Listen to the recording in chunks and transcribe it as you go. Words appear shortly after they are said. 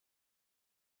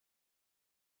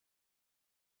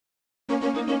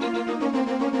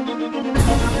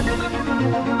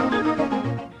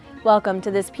Welcome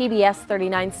to this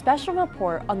PBS39 Special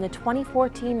Report on the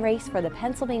 2014 race for the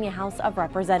Pennsylvania House of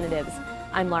Representatives.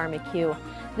 I'm Laura McHugh.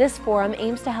 This forum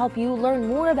aims to help you learn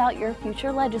more about your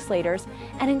future legislators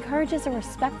and encourages a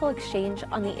respectful exchange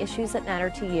on the issues that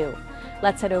matter to you.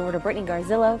 Let's head over to Brittany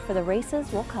Garzillo for the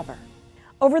races we'll cover.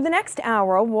 Over the next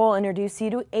hour, we'll introduce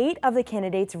you to 8 of the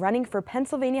candidates running for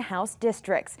Pennsylvania House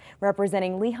districts,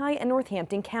 representing Lehigh and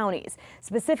Northampton counties,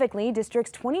 specifically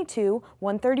Districts 22,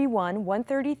 131,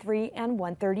 133, and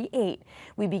 138.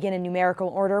 We begin in numerical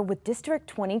order with District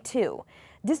 22.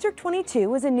 District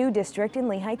 22 is a new district in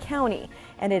Lehigh County,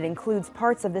 and it includes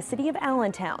parts of the city of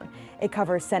Allentown. It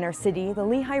covers Center City, the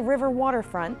Lehigh River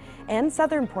waterfront, and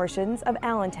southern portions of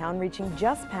Allentown reaching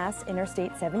just past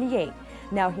Interstate 78.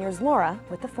 Now here's Laura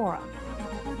with the forum.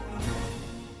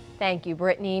 Thank you,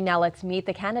 Brittany. Now let's meet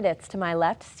the candidates. To my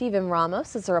left, Stephen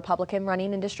Ramos is a Republican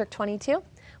running in District 22.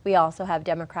 We also have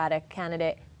Democratic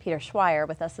candidate Peter Schweier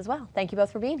with us as well. Thank you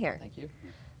both for being here. Thank you.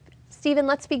 Stephen,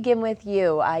 let's begin with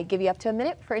you. I give you up to a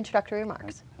minute for introductory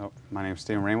remarks. My name is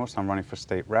Stephen Ramos. I'm running for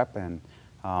state rep, and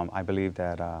I believe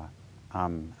that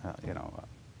I'm,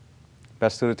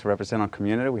 best suited to represent our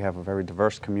community. We have a very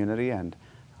diverse community, and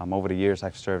over the years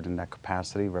I've served in that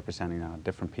capacity, representing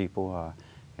different people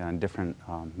in different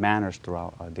manners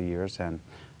throughout the years, and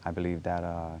I believe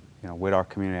that with our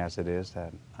community as it is,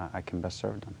 that I can best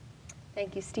serve them.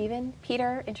 Thank you, Stephen.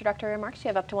 Peter, introductory remarks. You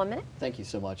have up to 1 minute. Thank you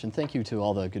so much, and thank you to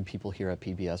all the good people here at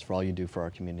PBS for all you do for our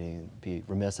community. I'd be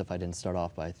remiss if I didn't start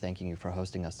off by thanking you for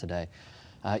hosting us today.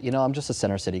 I'm just a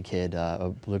Center City kid,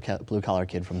 a blue-collar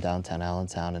kid from downtown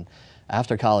Allentown, and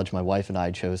after college, my wife and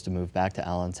I chose to move back to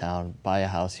Allentown, buy a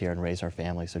house here, and raise our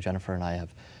family. So Jennifer and I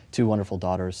have 2 wonderful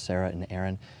daughters, Sarah and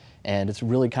Erin, and it's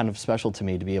really kind of special to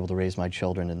me to be able to raise my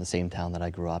children in the same town that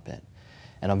I grew up in.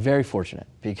 And I'm very fortunate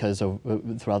because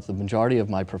throughout the majority of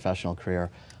my professional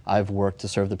career, I've worked to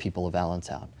serve the people of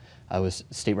Allentown. I was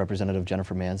State Representative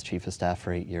Jennifer Mann's Chief of Staff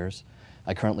for 8 years.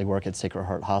 I currently work at Sacred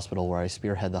Heart Hospital, where I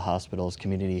spearhead the hospital's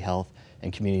community health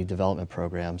and community development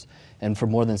programs. And for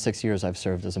more than 6 years, I've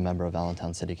served as a member of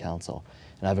Allentown City Council.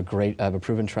 And I have a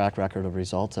proven track record of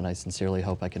results, and I sincerely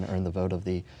hope I can earn the vote of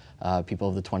the people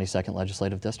of the 22nd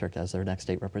Legislative District as their next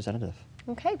state representative.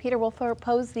 Okay, Peter, we'll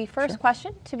pose the first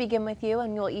question to begin with you,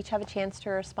 and you'll each have a chance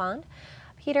to respond.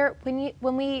 Peter, we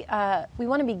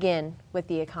want to begin with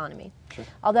the economy. Sure.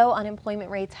 Although unemployment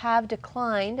rates have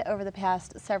declined over the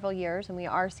past several years, and we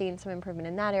are seeing some improvement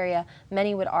in that area,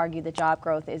 many would argue that job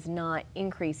growth is not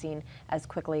increasing as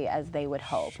quickly as they would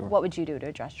hope. Sure. What would you do to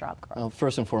address job growth? Well,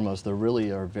 first and foremost, there really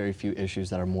are very few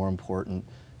issues that are more important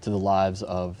to the lives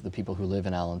of the people who live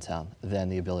in Allentown than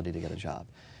the ability to get a job.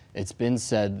 It's been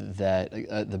said that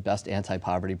the best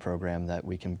anti-poverty program that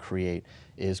we can create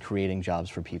is creating jobs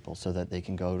for people so that they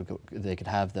can they could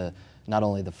have not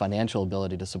only the financial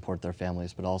ability to support their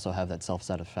families, but also have that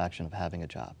self-satisfaction of having a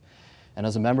job. And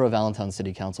as a member of Allentown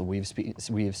City Council, we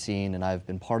have seen, and I've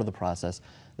been part of the process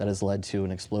that has led to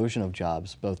an explosion of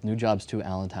jobs, both new jobs to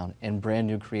Allentown and brand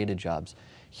new created jobs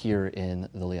here in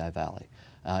the Lehigh Valley,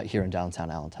 here in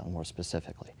downtown Allentown more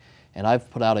specifically. And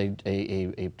I've put out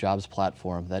a jobs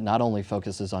platform that not only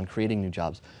focuses on creating new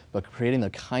jobs, but creating the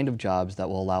kind of jobs that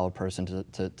will allow a person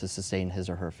to sustain his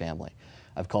or her family.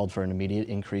 I've called for an immediate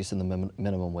increase in the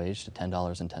minimum wage to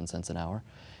 $10.10 an hour.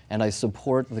 And I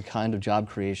support the kind of job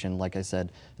creation, like I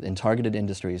said, in targeted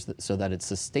industries so that it's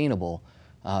sustainable,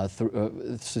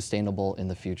 sustainable in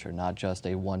the future, not just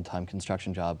a one-time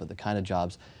construction job, but the kind of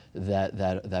jobs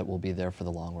that will be there for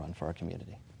the long run for our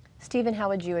community. Stephen, how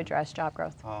would you address job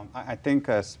growth? I think,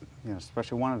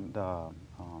 especially one of the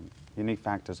unique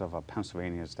factors of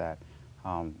Pennsylvania is that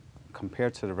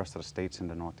compared to the rest of the states in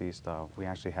the Northeast, we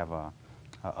actually have a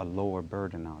lower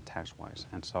burden tax-wise.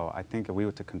 And so I think if we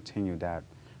were to continue that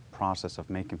process of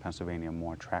making Pennsylvania a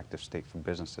more attractive state for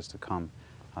businesses to come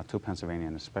to Pennsylvania,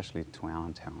 and especially to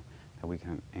Allentown, that we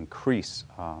can increase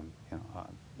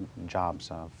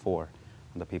jobs for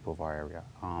the people of our area.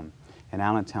 In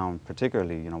Allentown,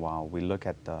 particularly, while we look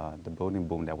at the building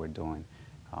boom that we're doing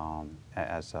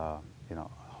as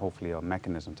hopefully a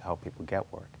mechanism to help people get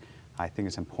work, I think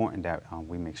it's important that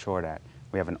we make sure that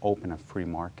we have an open and free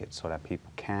market so that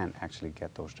people can actually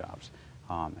get those jobs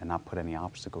and not put any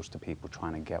obstacles to people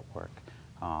trying to get work.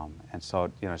 And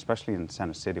so, especially in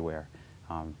Center City, where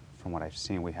from what I've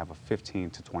seen, we have a 15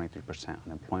 to 23%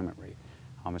 unemployment rate.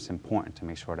 It's important to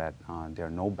make sure that there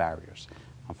are no barriers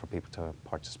for people to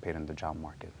participate in the job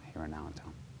market here in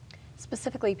Allentown.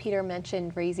 Specifically, Peter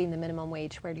mentioned raising the minimum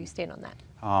wage. Where do you stand on that?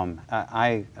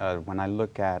 When I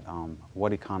look at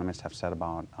what economists have said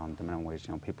about the minimum wage,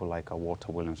 people like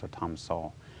Walter Williams or Tom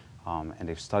Sowell, and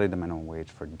they've studied the minimum wage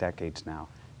for decades now,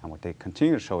 and what they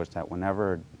continue to show is that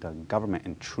whenever the government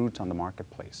intrudes on the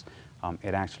marketplace,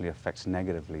 it actually affects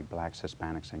negatively blacks,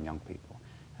 Hispanics, and young people.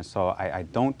 And so I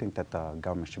don't think that the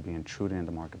government should be intruding in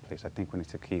the marketplace. I think we need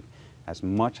to keep as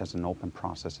much as an open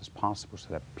process as possible so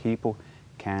that people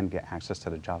can get access to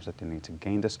the jobs that they need to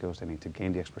gain the skills they need, to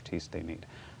gain the expertise they need.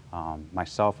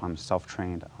 Myself, I'm a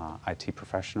self-trained IT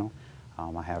professional.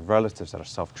 I have relatives that are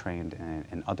self-trained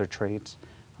in other trades.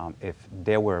 If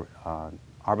there were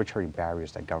arbitrary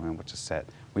barriers that government would just set,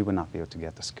 we would not be able to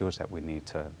get the skills that we need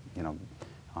to,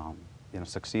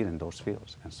 succeed in those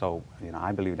fields. And so,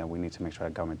 I believe that we need to make sure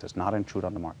that government does not intrude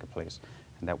on the marketplace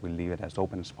and that we leave it as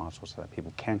open as possible so that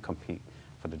people can compete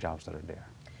for the jobs that are there.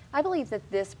 I believe that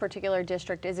this particular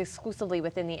district is exclusively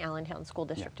within the Allentown School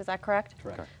District. Yeah. Is that correct?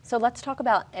 Correct. So let's talk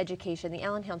about education. The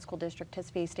Allentown School District has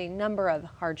faced a number of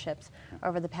hardships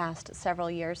over the past several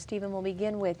years. Stephen, we'll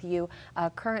begin with you.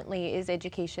 Currently, is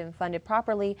education funded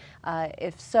properly?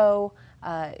 If so,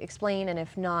 explain, and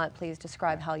if not, please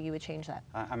describe how you would change that.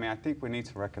 I think we need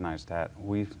to recognize that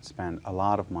we've spent a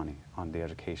lot of money on the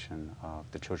education of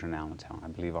the children in Allentown. I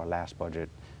believe our last budget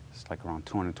is like around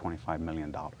 $225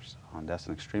 million. That's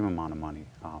an extreme amount of money.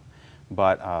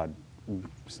 But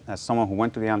as someone who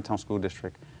went to the Allentown School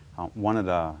District, one of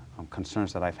the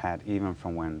concerns that I've had even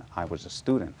from when I was a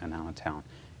student in Allentown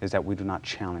is that we do not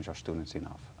challenge our students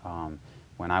enough.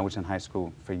 When I was in high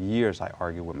school, for years I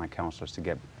argued with my counselors to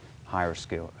get higher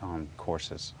skill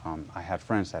courses. I had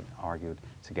friends that argued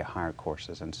to get higher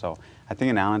courses. And so I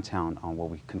think in Allentown, what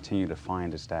we continue to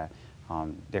find is that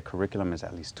their curriculum is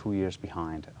at least 2 years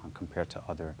behind compared to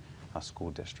other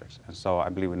school districts. And so I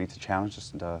believe we need to challenge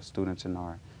the students in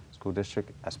our school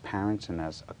district as parents and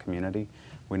as a community.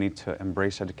 We need to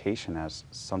embrace education as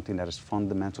something that is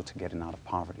fundamental to getting out of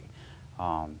poverty.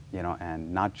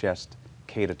 And not just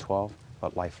K to 12,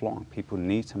 but lifelong. People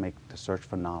need to make the search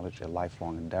for knowledge a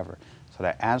lifelong endeavor so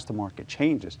that as the market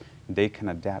changes, they can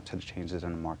adapt to the changes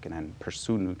in the market and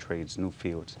pursue new trades, new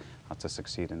fields to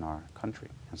succeed in our country.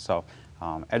 And so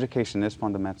education is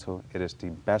fundamental. It is the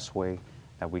best way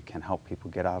that we can help people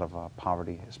get out of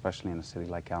poverty, especially in a city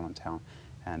like Allentown.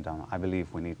 And I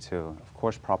believe we need to, of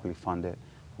course, properly fund it.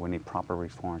 We need proper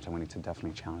reforms, and we need to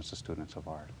definitely challenge the students of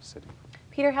our city.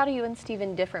 Peter, how do you and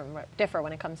Stephen differ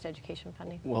when it comes to education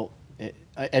funding? Well,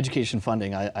 education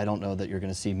funding, I don't know that you're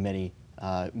going to see many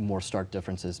more stark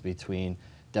differences between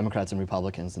Democrats and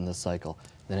Republicans in this cycle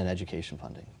than in education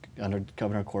funding. Under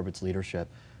Governor Corbett's leadership,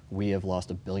 we have lost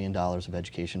 $1 billion of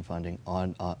education funding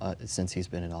since he's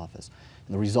been in office.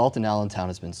 And the result in Allentown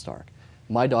has been stark.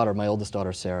 My oldest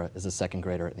daughter, Sarah, is a second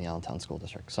grader in the Allentown School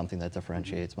District, something that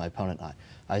differentiates my opponent and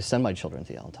I. I send my children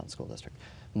to the Allentown School District.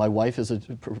 My wife is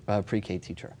a pre-K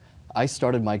teacher. I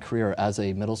started my career as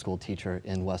a middle school teacher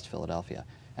in West Philadelphia,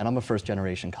 and I'm a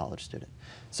first-generation college student.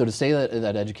 So to say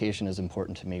that education is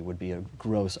important to me would be a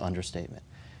gross understatement.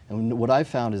 And what I've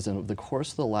found is in the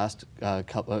course of the last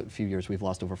few years, we've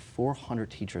lost over 400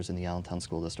 teachers in the Allentown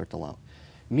School District alone.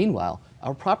 Meanwhile,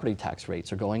 our property tax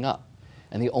rates are going up.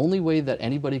 And the only way that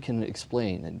anybody can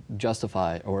explain and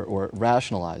justify or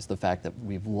rationalize the fact that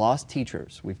we've lost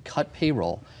teachers, we've cut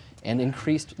payroll, and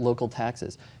increased local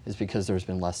taxes is because there's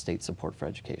been less state support for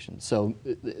education. So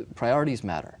priorities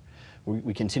matter.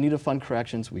 We continue to fund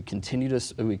corrections. We continue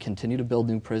to build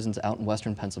new prisons out in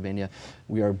Western Pennsylvania.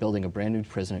 We are building a brand new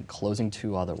prison and closing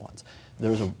 2 other ones.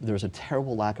 There's a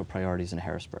terrible lack of priorities in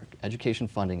Harrisburg. Education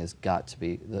funding has got to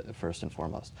be the first and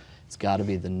foremost. It's got to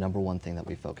be the #1 thing that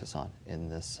we focus on in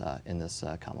this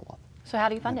Commonwealth. So how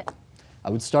do you fund it? I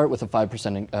would start with a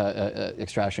 5%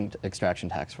 extraction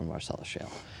tax from Marcellus Shale.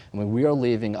 I mean, we are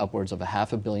leaving upwards of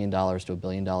 $500 million to $1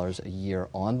 billion a year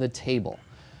on the table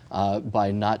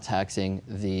by not taxing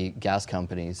the gas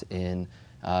companies in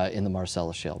the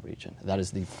Marcellus Shale region. That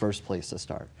is the first place to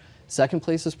start. Second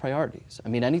place is priorities. I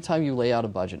mean, anytime you lay out a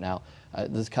budget now,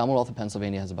 this Commonwealth of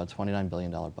Pennsylvania has about $29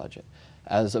 billion budget.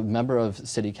 As a member of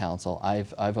City Council,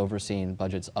 I've overseen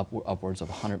budgets upwards of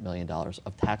 $100 million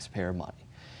of taxpayer money.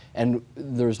 And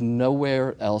there's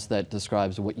nowhere else that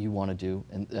describes what you want to do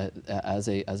as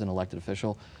an elected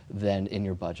official than in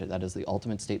your budget. That is the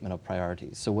ultimate statement of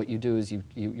priorities. So what you do is you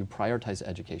prioritize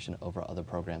education over other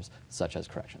programs such as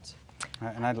corrections.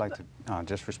 And I'd like to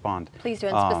just respond. Please do,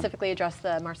 and specifically address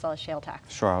the Marcellus Shale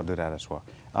tax. Sure, I'll do that as well.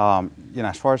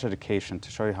 As far as education, to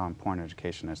show you how important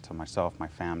education is to myself, my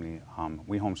family,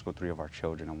 we homeschool 3 of our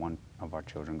children, and 1 of our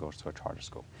children goes to a charter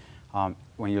school.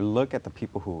 When you look at the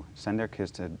people who send their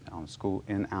kids to school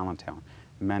in Allentown,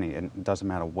 many, and it doesn't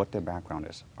matter what their background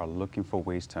is, are looking for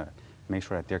ways to make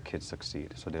sure that their kids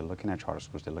succeed. So they're looking at charter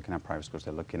schools, they're looking at private schools,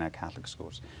 they're looking at Catholic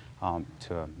schools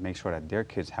to make sure that their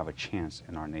kids have a chance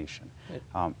in our nation.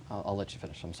 I'll let you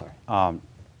finish, I'm sorry.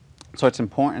 So it's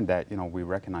important that we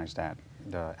recognize that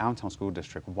the Allentown School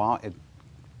District, while it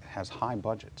has high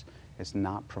budgets, it's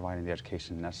not providing the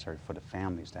education necessary for the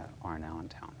families that are in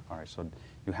Allentown. All right, so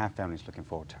you have families looking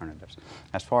for alternatives.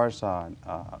 As far as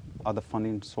other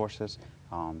funding sources,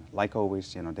 like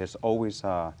always, there's always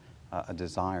a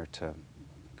desire to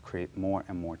create more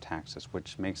and more taxes,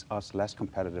 which makes us less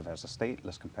competitive as a state,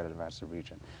 less competitive as a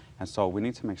region. And so we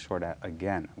need to make sure that,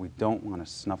 again, we don't want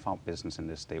to snuff out business in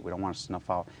this state. We don't want to snuff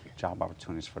out job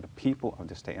opportunities for the people of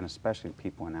the state, and especially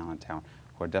people in Allentown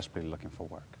who are desperately looking for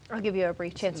work. I'll give you a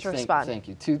brief chance to respond. Thank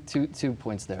you. Two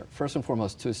points there. First and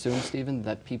foremost, to assume, Stephen,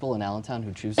 that people in Allentown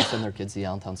who choose to send their kids to the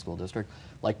Allentown School District,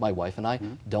 like my wife and I,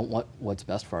 don't want what's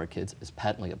best for our kids is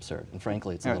patently absurd. And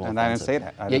frankly, it's a little offensive. I didn't say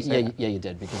that. I didn't say that. Yeah, you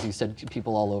did, because you said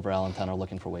people all over Allentown are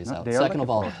looking for ways out. They are looking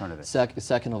for alternatives.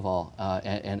 Second of all,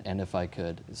 and if I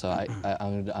could, so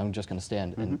I'm just going to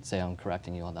stand and say I'm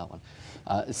correcting you on that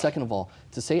one. Second of all,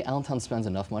 to say Allentown spends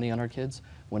enough money on our kids,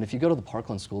 when if you go to the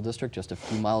Parkland School District, just a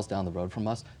few miles down the road from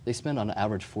us, they spend on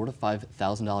average $4,000 to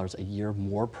 $5,000 a year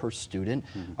more per student.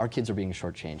 Our kids are being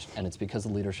shortchanged, and it's because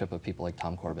of the leadership of people like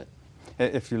Tom Corbett.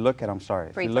 If you look at,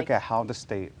 if you look at how the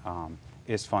state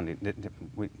is funding,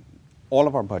 all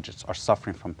of our budgets are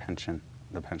suffering from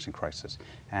the pension crisis.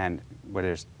 And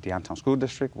whether it's the Allentown School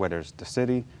District, whether it's the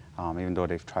city, even though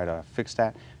they've tried to fix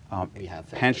that,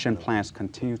 pension plans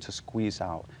continue to squeeze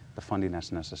out the funding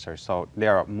that's necessary. So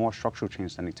there are more structural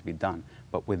changes that need to be done.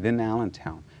 But within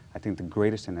Allentown, I think the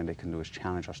greatest thing that they can do is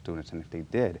challenge our students. And if they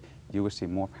did, you would see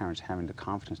more parents having the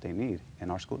confidence they need in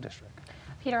our school district.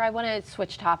 Peter, I want to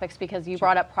switch topics because you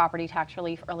brought up property tax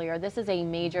relief earlier. This is a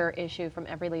major issue from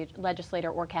every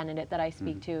legislator or candidate that I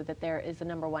speak to, that there is the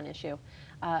 #1 issue.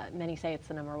 Many say it's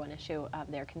the #1 issue of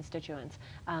their constituents.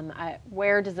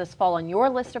 Where does this fall on your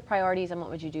list of priorities, and what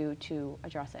would you do to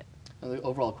address it? The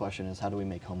overall question is, how do we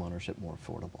make homeownership more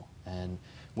affordable? And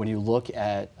when you look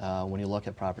at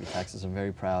property taxes, I'm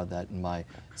very proud that in my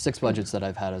 6 budgets that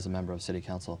I've had as a member of City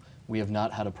Council, we have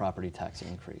not had a property tax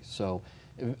increase. So,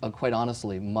 quite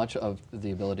honestly, much of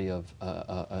the ability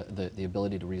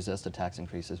to resist a tax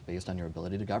increase is based on your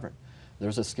ability to govern.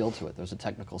 There's a skill to it. There's a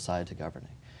technical side to governing.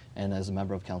 And as a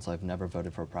member of council, I've never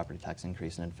voted for a property tax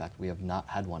increase, and in fact, we have not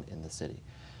had one in the city.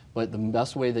 But the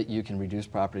best way that you can reduce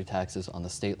property taxes on the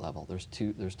state level, there's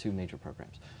two major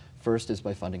programs. First is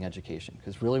by funding education,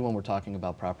 because really when we're talking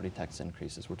about property tax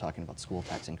increases, we're talking about school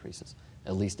tax increases,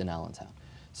 at least in Allentown.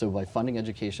 So by funding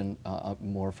education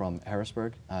more from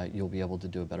Harrisburg, you'll be able to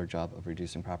do a better job of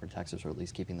reducing property taxes, or at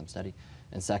least keeping them steady.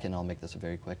 And second, I'll make this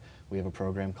very quick, we have a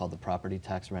program called the Property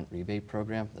Tax Rent Rebate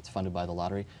Program that's funded by the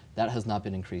lottery. That has not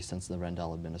been increased since the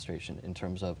Rendell administration in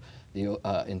terms of the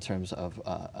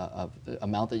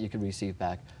amount that you could receive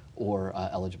back, or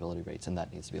eligibility rates, and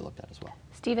that needs to be looked at as well.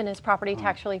 Stephen, is property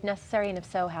tax relief necessary, and if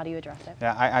so, how do you address it?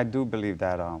 Yeah, I do believe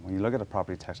that when you look at the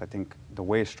property tax, I think the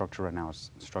way it's structured right now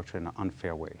is structured in an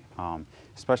unfair way,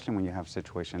 especially when you have a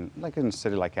situation like in a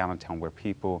city like Allentown, where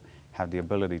people have the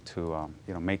ability to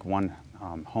make one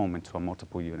home into a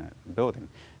multiple unit building.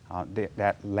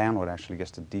 That landlord actually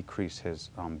gets to decrease his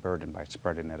burden by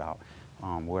spreading it out.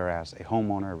 Whereas a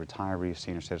homeowner, a retiree,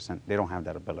 senior citizen, they don't have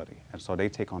that ability, and so they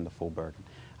take on the full burden.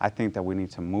 I think that we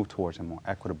need to move towards a more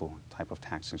equitable type of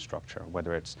taxing structure,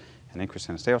 whether it's an increase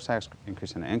in the sales tax,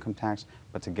 increase in the income tax,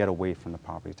 but to get away from the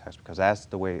property tax, because that's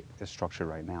the way it's structured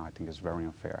right now. I think it's very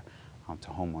unfair to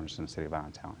homeowners in the city of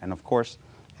Allentown. And of course,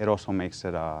 it also makes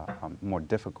it more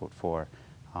difficult for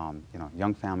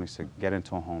young families to get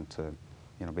into a home, to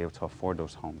be able to afford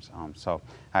those homes. So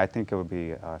I think it would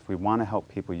be, if we want to help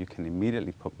people, you can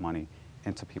immediately put money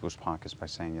into people's pockets by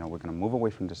saying, we're going to move away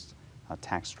from this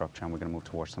tax structure, and we're going to move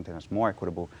towards something that's more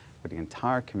equitable, where the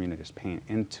entire community is paying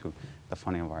into the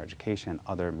funding of our education and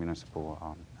other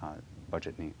municipal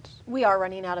budget needs. We are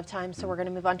running out of time, so we're going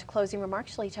to move on to closing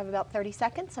remarks. You'll each have about 30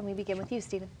 seconds, and we begin with you,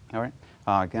 Stephen. All right.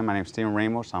 Again, my name is Stephen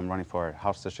Ramos. I'm running for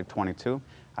House District 22.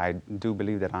 I do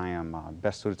believe that I am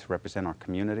best suited to represent our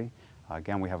community.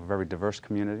 Again, we have a very diverse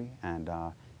community, and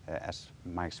as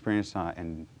my experience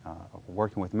in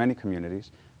working with many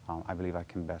communities, I believe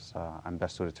I'm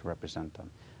best suited to represent them.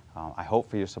 I hope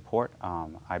for your support.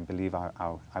 I believe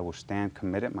I will stand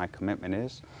committed. My commitment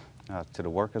is to the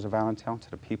workers of Allentown,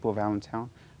 to the people of Allentown,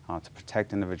 to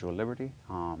protect individual liberty,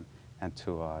 and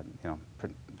to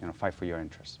fight for your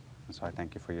interests. And so I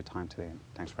thank you for your time today, and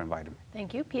thanks for inviting me.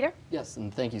 Thank you. Peter? Yes,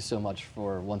 and thank you so much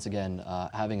for, once again,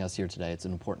 having us here today. It's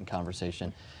an important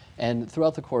conversation. And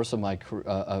throughout the course of my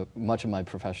much of my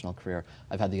professional career,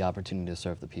 I've had the opportunity to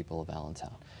serve the people of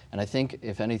Allentown. And I think,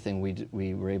 if anything,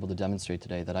 we were able to demonstrate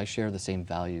today that I share the same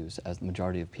values as the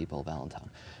majority of people of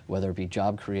Allentown, whether it be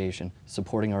job creation,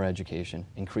 supporting our education,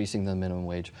 increasing the minimum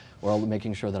wage, or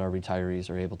making sure that our retirees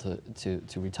are able to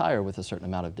retire with a certain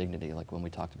amount of dignity, like when we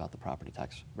talked about the property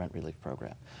tax rent relief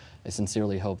program. I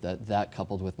sincerely hope that that,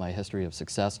 coupled with my history of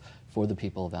success for the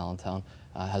people of Allentown,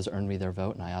 has earned me their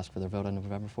vote, and I ask for their vote on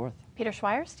November 4th. Peter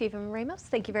Schweier, Stephen Ramos,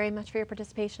 thank you very much for your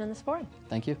participation in this forum.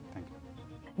 Thank you. Thank you.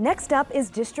 Next up is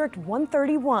District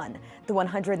 131. The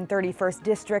 131st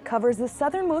District covers the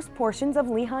southernmost portions of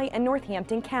Lehigh and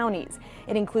Northampton counties.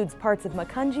 It includes parts of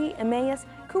Macungie, Emmaus,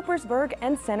 Coopersburg,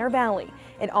 and Center Valley.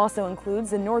 It also includes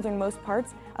the northernmost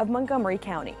parts of Montgomery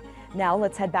County. Now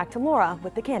let's head back to Laura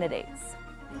with the candidates.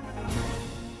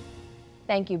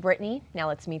 Thank you, Brittany. Now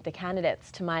let's meet the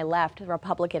candidates. To my left, the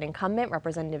Republican incumbent,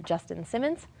 Representative Justin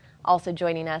Simmons. Also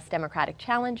joining us, Democratic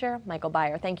challenger, Michael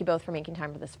Beyer. Thank you both for making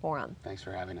time for this forum. Thanks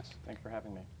for having us. Thanks for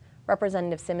having me.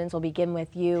 Representative Simmons, will begin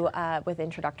with you with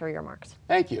introductory remarks.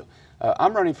 Thank you.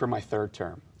 I'm running for my third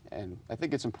term, and I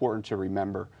think it's important to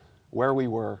remember where we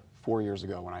were 4 years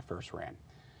ago when I first ran.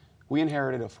 We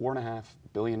inherited a $4.5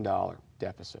 billion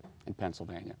deficit in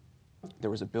Pennsylvania.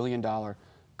 There was a $1 billion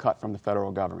cut from the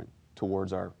federal government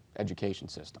towards our education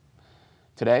system.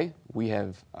 Today, we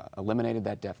have eliminated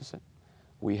that deficit.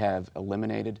 We have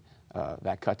eliminated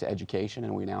that cut to education,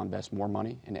 and we now invest more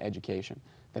money in education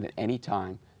than at any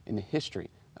time in the history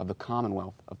of the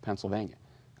Commonwealth of Pennsylvania.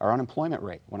 Our unemployment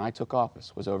rate when I took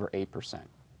office was over 8%.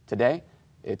 Today,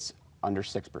 it's under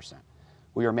 6%.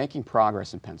 We are making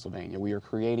progress in Pennsylvania. We are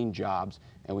creating jobs,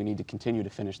 and we need to continue to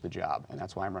finish the job, and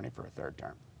that's why I'm running for a third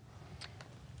term.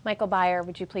 Michael Beyer,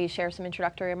 would you please share some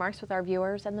introductory remarks with our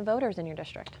viewers and the voters in your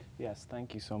district? Yes,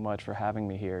 thank you so much for having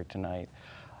me here tonight.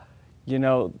 You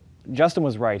know, Justin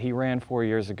was right. He ran 4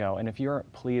 years ago, and if you're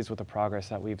pleased with the progress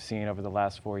that we've seen over the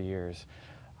last 4 years,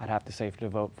 I'd have to say to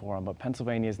vote for him. But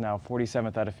Pennsylvania is now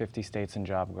 47th out of 50 states in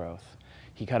job growth.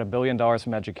 He cut $1 billion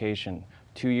from education.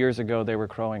 2 years ago, they were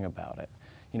crowing about it.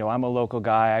 You know, I'm a local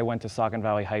guy. I went to Saucon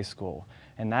Valley High School,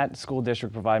 and that school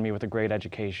district provided me with a great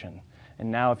education. And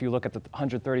now if you look at the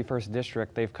 131st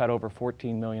district, they've cut over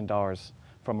 $14 million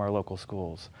from our local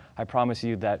schools. I promise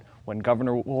you that when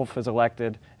Governor Wolf is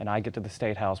elected and I get to the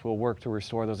State House, we'll work to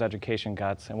restore those education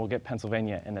cuts, and we'll get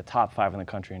Pennsylvania in the top 5 in the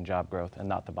country in job growth and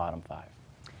not the bottom 5.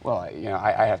 Well, you know,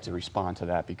 I have to respond to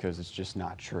that because it's just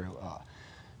not true.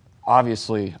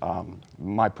 Obviously,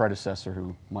 my predecessor,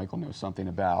 who Michael knows something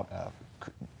about,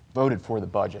 voted for the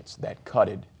budgets that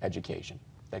gutted education.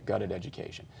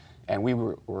 And we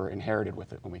were inherited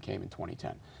with it when we came in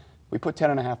 2010. We put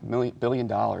 $10.5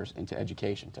 billion into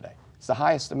education today. It's the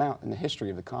highest amount in the history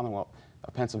of the Commonwealth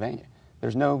of Pennsylvania.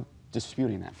 There's no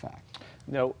disputing that fact.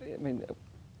 No, I mean,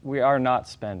 we are not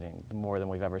spending more than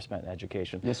we've ever spent in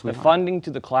education. Yes, we The are. funding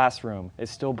to the classroom is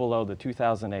still below the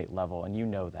 2008 level, and you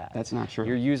know that. That's not true.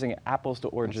 You're using apples to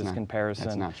oranges comparison.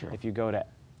 That's not true. If you go to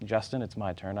Justin, it's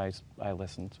my turn. I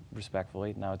listened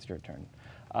respectfully. Now it's your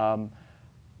turn.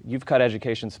 You've cut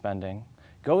education spending.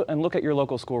 Go and look at your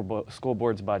local school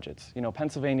board's budgets. You know,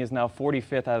 Pennsylvania is now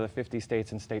 45th out of the 50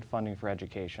 states in state funding for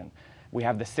education. We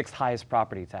have the 6th highest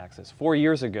property taxes. 4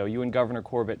 years ago, you and Governor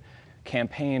Corbett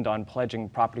campaigned on pledging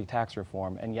property tax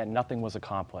reform, and yet nothing was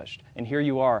accomplished. And here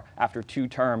you are, after 2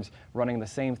 terms, running the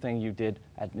same thing you did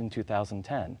in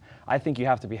 2010. I think you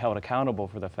have to be held accountable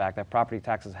for the fact that property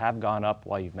taxes have gone up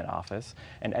while you've been in office,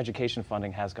 and education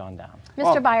funding has gone down.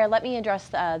 Mr. Beyer, let me address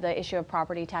the issue of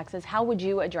property taxes. How would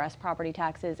you address property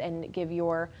taxes and give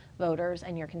your voters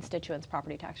and your constituents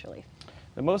property tax relief?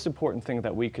 The most important thing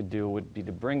that we could do would be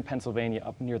to bring Pennsylvania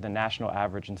up near the national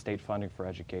average in state funding for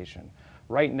education.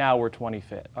 Right now we're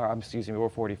 25th, or excuse me, we're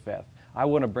 45th. I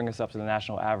want to bring us up to the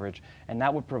national average, and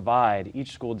that would provide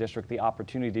each school district the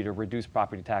opportunity to reduce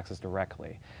property taxes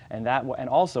directly. And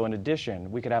also, in addition,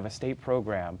 we could have a state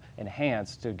program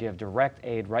enhanced to give direct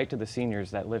aid right to the seniors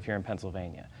that live here in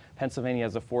Pennsylvania. Pennsylvania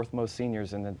has the 4th most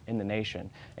seniors in the nation,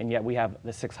 and yet we have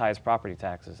the 6th highest property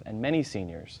taxes. And many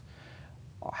seniors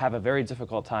have a very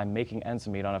difficult time making ends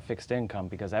meet on a fixed income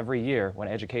because every year when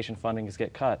education fundings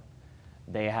get cut,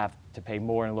 they have to pay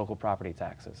more in local property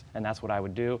taxes. And that's what I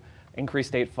would do, increase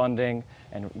state funding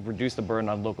and reduce the burden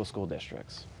on local school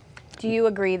districts. Do you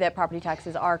agree that property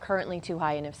taxes are currently too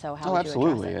high, and if so, how would you address it?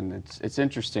 Absolutely, and it's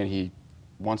interesting he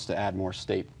wants to add more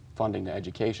state funding to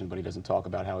education, but he doesn't talk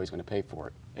about how he's going to pay for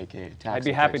it, aka tax I'd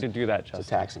be happy increase. to do that, Justin. It's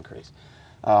a tax increase.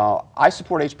 I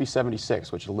support HB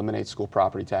 76, which eliminates school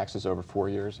property taxes over 4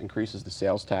 years, increases the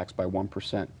sales tax by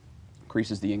 1%,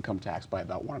 increases the income tax by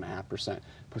about 1.5%,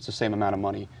 puts the same amount of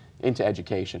money into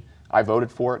education. I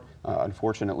voted for it.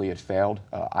 Unfortunately, it failed.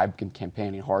 I've been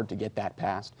campaigning hard to get that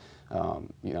passed.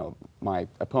 You know, my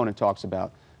opponent talks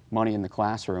about money in the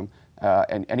classroom,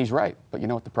 and he's right. But you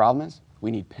know what the problem is? We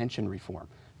need pension reform.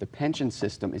 The pension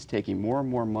system is taking more and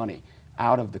more money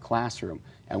out of the classroom,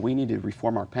 and we need to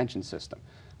reform our pension system.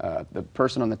 The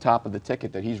person on the top of the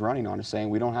ticket that he's running on is saying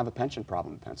we don't have a pension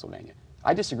problem in Pennsylvania.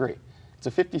 I disagree. It's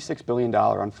a $56 billion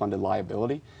unfunded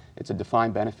liability. It's a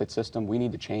defined benefit system. We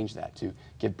need to change that to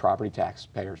give property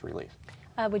taxpayers relief.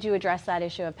 Would you address that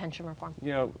issue of pension reform?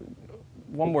 You know,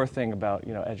 one more thing about,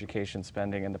 education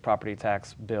spending and the property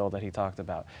tax bill that he talked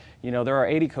about. You know, there are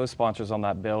 80 co-sponsors on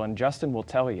that bill, and Justin will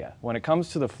tell you, when it comes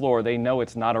to the floor, they know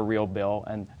it's not a real bill,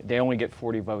 and they only get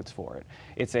 40 votes for it.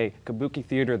 It's a kabuki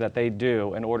theater that they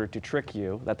do in order to trick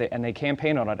you, and they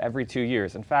campaign on it every 2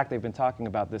 years. In fact, they've been talking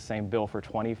about this same bill for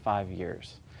 25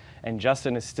 years. And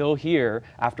Justin is still here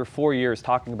after 4 years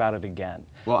talking about it again.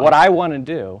 Well, what I want to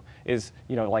do is,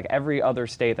 like every other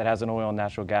state that has an oil and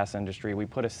natural gas industry, we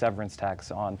put a severance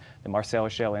tax on the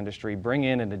Marcellus Shale industry, bring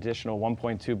in an additional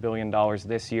 $1.2 billion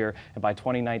this year, and by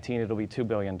 2019 it'll be $2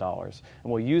 billion. And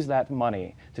we'll use that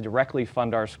money to directly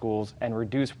fund our schools and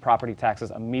reduce property taxes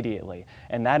immediately.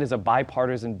 And that is a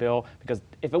bipartisan bill, because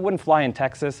if it wouldn't fly in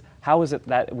Texas, how is it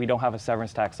that we don't have a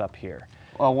severance tax up here?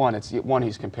 Well, one,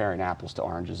 he's comparing apples to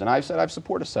oranges, and I've said I've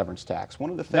supported a severance tax.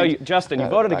 One of the things. No, Justin, you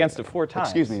voted against it 4 times.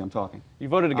 Excuse me, I'm talking. You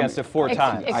voted against it 4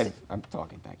 times. I'm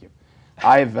talking. Thank you.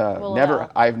 I've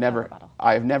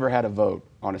never had a vote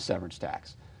on a severance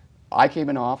tax. I came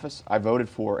into office. I voted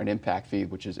for an impact fee,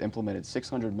 which has implemented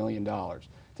 $600 million to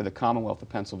the Commonwealth of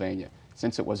Pennsylvania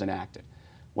since it was enacted.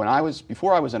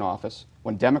 Before I was in office,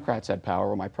 when Democrats had power,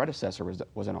 when my predecessor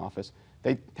was in office,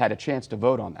 they had a chance to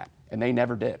vote on that, and they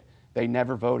never did. They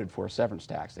never voted for a severance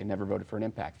tax. They never voted for an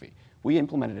impact fee. We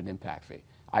implemented an impact fee.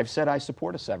 I've said I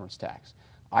support a severance tax.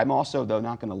 I'm also, though,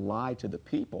 not going to lie to the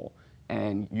people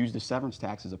and use the severance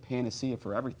tax as a panacea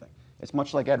for everything. It's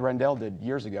much like Ed Rendell did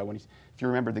years ago when if you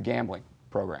remember the gambling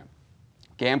program.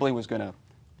 Gambling was going to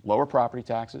lower property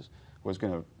taxes, was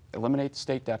going to eliminate the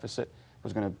state deficit,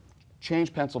 was going to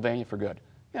change Pennsylvania for good.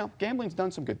 Gambling's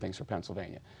done some good things for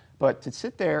Pennsylvania. But to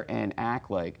sit there and act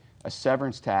like a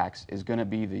severance tax is going to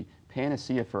be the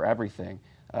panacea for everything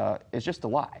is just a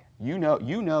lie. You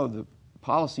know the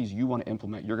policies you want to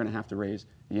implement, you're going to have to raise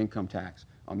the income tax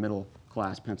on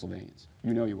middle-class Pennsylvanians.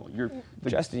 You know you will.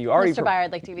 Justin, you already Mr. Byer,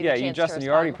 I'd like to give you the chance Justin, to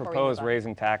you already respond proposed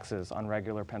raising taxes on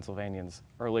regular Pennsylvanians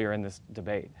earlier in this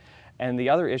debate. And the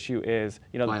other issue is,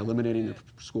 by eliminating the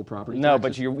school property taxes? No,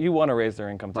 but you want to raise their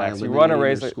income tax. You want to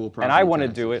raise it, and I want to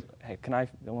do it. Hey, let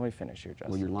me finish here,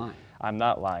 Justin. Well, you're lying. I'm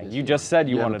not lying. Yes, you just said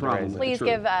you wanted to raise it. Please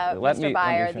give Mr.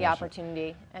 Byer the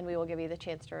opportunity, and we will give you the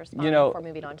chance to respond before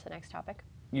moving on to the next topic.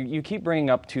 You keep bringing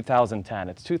up 2010.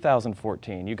 It's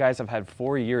 2014. You guys have had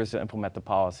 4 years to implement the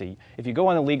policy. If you go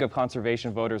on the League of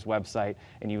Conservation Voters website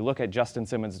and you look at Justin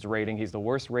Simmons' rating, he's the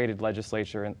worst rated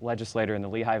legislator in the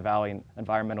Lehigh Valley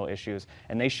environmental issues,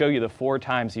 and they show you the 4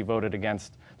 times he voted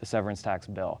against the severance tax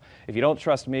bill. If you don't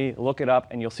trust me, look it up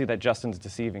and you'll see that Justin's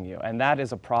deceiving you. And that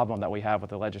is a problem that we have with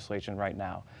the legislation right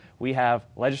now. We have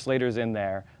legislators in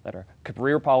there that are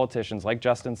career politicians like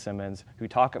Justin Simmons who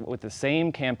talk with the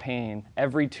same campaign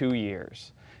every 2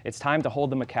 years. It's time to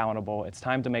hold them accountable. It's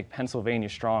time to make Pennsylvania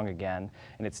strong again.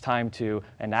 And it's time to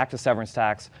enact a severance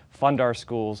tax, fund our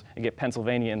schools, and get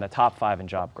Pennsylvania in the top 5 in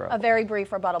job growth. A very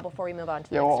brief rebuttal before we move on to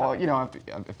the next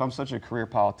topic. If I'm such a career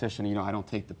politician, I don't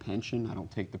take the pension, I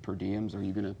don't take the per diems. Are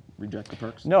you going to reject the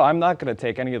perks? No, I'm not going to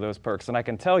take any of those perks. And I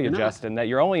can tell you, Justin, that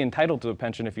you're only entitled to a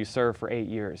pension if you serve for 8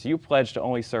 years. You pledged to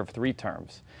only serve 3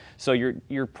 terms. So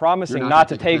you're promising not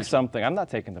to take something. I'm not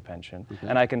taking the pension. Okay.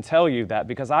 And I can tell you that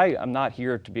because I am not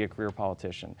here to be a career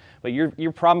politician. But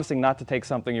you're promising not to take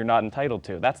something you're not entitled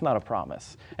to. That's not a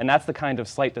promise. And that's the kind of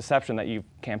slight deception that you've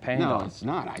campaigned on. No, it's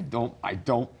not. I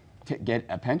don't get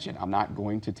a pension. I'm not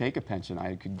going to take a pension.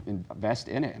 I could invest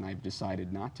in it, and I've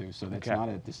decided not to. So that's not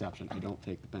a deception. I don't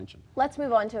take the pension. Let's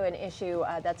move on to an issue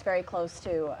that's very close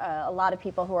to a lot of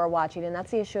people who are watching, and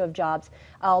that's the issue of jobs.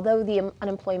 Although the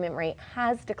unemployment rate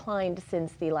has declined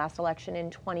since the last election in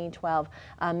 2012,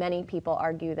 many people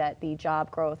argue that the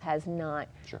job growth has not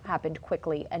happened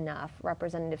quickly enough.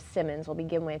 Representative Simmons, we'll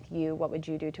begin with you. What would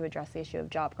you do to address the issue of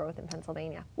job growth in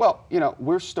Pennsylvania? Well,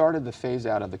 we're started the phase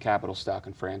out of the capital stock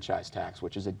and franchise tax,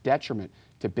 which is a detriment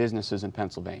to businesses in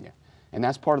Pennsylvania. And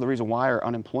that's part of the reason why our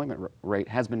unemployment rate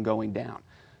has been going down.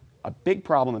 A big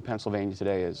problem in Pennsylvania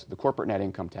today is the corporate net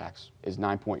income tax is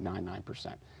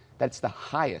 9.99%. That's the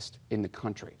highest in the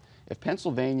country. If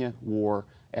Pennsylvania were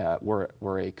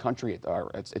a country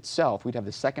itself, we'd have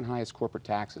the second highest corporate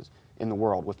taxes in the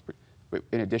world,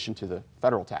 in addition to the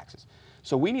federal taxes.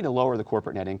 So we need to lower the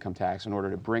corporate net income tax in order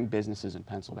to bring businesses in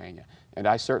Pennsylvania. And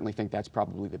I certainly think that's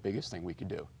probably the biggest thing we could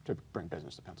do to bring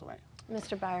business to Pennsylvania.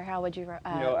 Mr. Byer, how would you,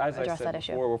 as I address said that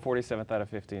issue? before, we're 47th out of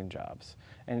 50 in jobs.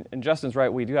 And Justin's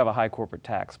right, we do have a high corporate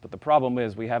tax, but the problem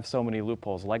is we have so many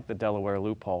loopholes, like the Delaware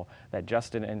loophole, that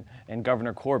Justin and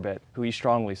Governor Corbett, who he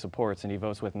strongly supports and he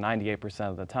votes with 98%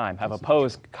 of the time, have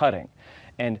opposed cutting.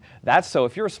 And that's so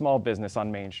if you're a small business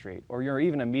on Main Street, or you're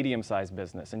even a medium-sized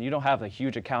business, and you don't have a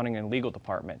huge accounting and legal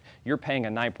department, you're paying a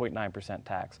 9.9%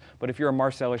 tax. But if you're a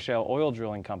Marcellus Shale oil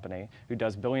drilling company who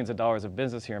does billions of dollars of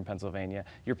business here in Pennsylvania,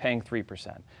 you're paying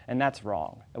 3%. And that's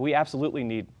wrong. We absolutely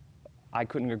need, I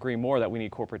couldn't agree more that we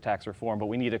need corporate tax reform, but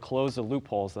we need to close the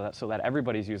loopholes so that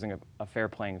everybody's using a fair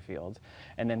playing field.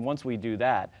 And then once we do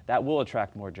that, that will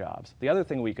attract more jobs. The other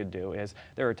thing we could do is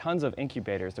there are tons of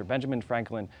incubators. There are Benjamin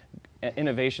Franklin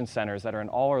innovation centers that are in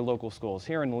all our local schools.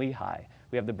 Here in Lehigh,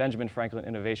 we have the Benjamin Franklin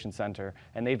Innovation Center,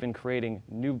 and they've been creating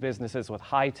new businesses with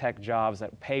high-tech jobs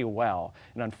that pay well.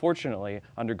 And unfortunately,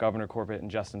 under Governor Corbett and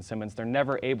Justin Simmons, they're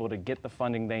never able to get the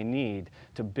funding they need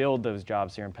to build those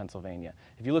jobs here in Pennsylvania.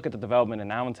 If you look at the development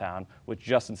in Allentown, which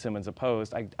Justin Simmons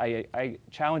opposed, I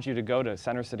challenge you to go to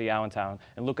Center City, Allentown,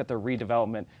 and look at the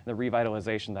redevelopment and the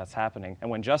revitalization that's happening. And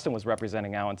when Justin was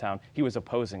representing Allentown, he was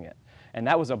opposing it. And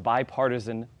that was a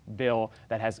bipartisan bill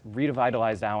that has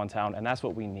revitalized Allentown, and that's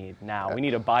what we need now. We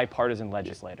need a bipartisan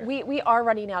legislator. We are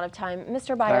running out of time.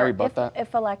 Mr. Byer,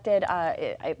 if elected,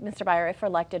 Mr. Byer, if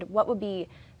elected, what would be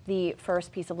the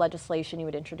first piece of legislation you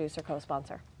would introduce or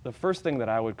co-sponsor? The first thing that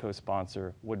I would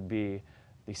co-sponsor would be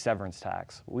the severance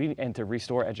tax, and to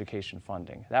restore education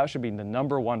funding. That should be the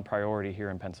 #1 priority here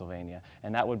in Pennsylvania,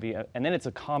 and that would be, and then it's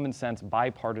a common sense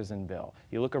bipartisan bill.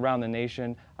 You look around the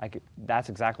nation, that's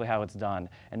exactly how it's done,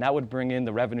 and that would bring in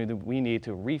the revenue that we need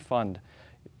to restore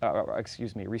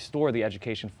the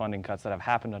education funding cuts that have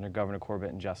happened under Governor Corbett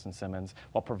and Justin Simmons,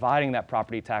 while providing that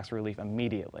property tax relief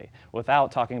immediately,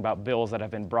 without talking about bills that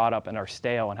have been brought up and are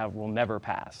stale and will never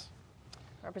pass.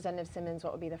 Representative Simmons,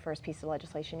 what would be the first piece of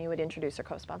legislation you would introduce or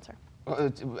co-sponsor?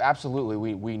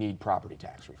 Absolutely, we need property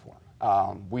tax reform.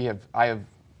 I have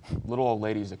little old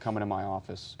ladies that come into my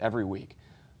office every week,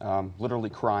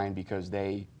 literally crying because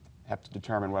they have to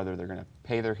determine whether they're going to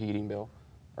pay their heating bill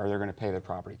or they're going to pay their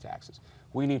property taxes.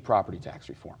 We need property tax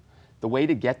reform. The way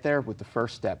to get there with the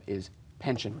first step is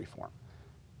pension reform.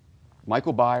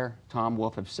 Michael Byer, Tom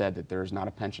Wolf have said that there is not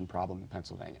a pension problem in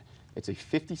Pennsylvania. It's a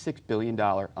 $56 billion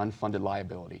unfunded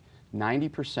liability.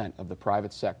 90% of the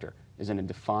private sector is in a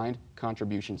defined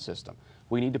contribution system.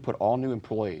 We need to put all new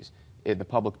employees in the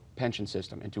public pension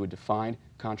system into a defined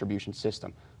contribution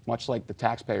system, much like the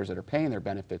taxpayers that are paying their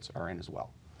benefits are in as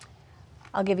well.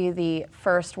 I'll give you the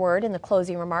first word in the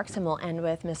closing remarks, and we'll end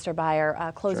with Mr.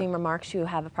 Byer. Closing remarks, you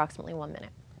have approximately 1 minute.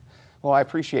 Well, I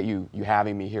appreciate you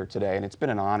having me here today, and it's been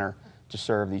an honor to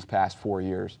serve these past 4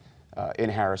 years in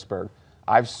Harrisburg.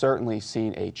 I've certainly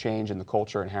seen a change in the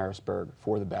culture in Harrisburg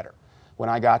for the better. When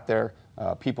I got there,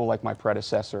 people like my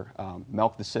predecessor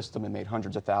milked the system and made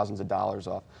hundreds of thousands of dollars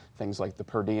off things like the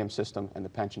per diem system and the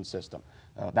pension system.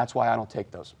 That's why I don't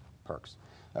take those perks.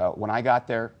 When I got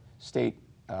there, state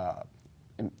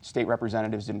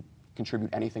representatives didn't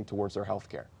contribute anything towards their health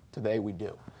care. Today we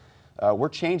do. We're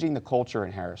changing the culture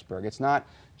in Harrisburg. It's not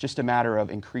just a matter of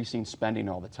increasing spending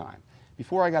all the time.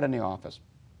 Before I got in the office,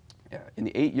 in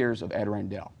the 8 years of Ed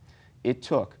Rendell, it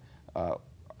took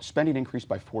spending increased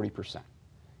by 40%.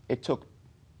 It took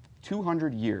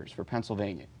 200 years for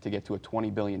Pennsylvania to get to a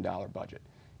 $20 billion budget.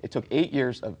 It took 8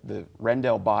 years of the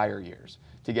Rendell-Byer years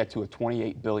to get to a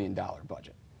 $28 billion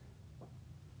budget.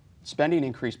 Spending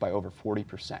increased by over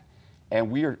 40%. And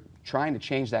we are trying to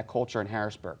change that culture in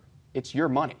Harrisburg. It's your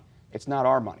money. It's not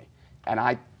our money. And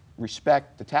I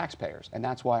respect the taxpayers, and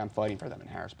that's why I'm fighting for them in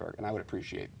Harrisburg, and I would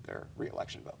appreciate their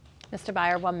re-election vote. Mr.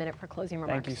 Byer, 1 minute for closing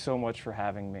remarks. Thank you so much for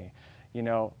having me. You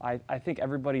know, I think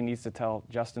everybody needs to tell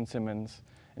Justin Simmons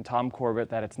and Tom Corbett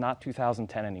that it's not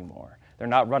 2010 anymore. They're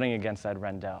not running against Ed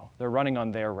Rendell. They're running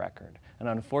on their record. And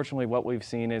unfortunately, what we've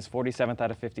seen is 47th out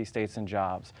of 50 states in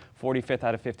jobs, 45th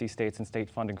out of 50 states in state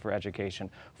funding for education,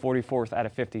 44th out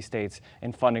of 50 states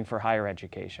in funding for higher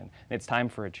education. And it's time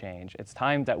for a change. It's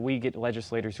time that we get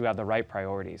legislators who have the right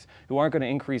priorities, who aren't going to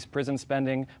increase prison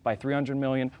spending by $300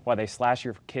 million while they slash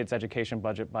your kids' education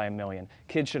budget by $1 million.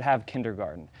 Kids should have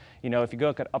kindergarten. You know, if you go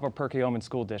look at Upper Perkiomen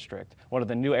School District, one of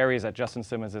the new areas that Justin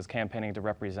Simmons is campaigning to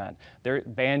represent, their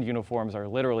band uniforms are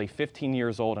literally 15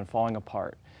 years old and falling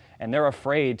apart. and they're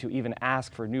afraid to even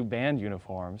ask for new band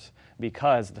uniforms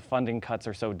because the funding cuts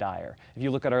are so dire. If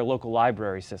you look at our local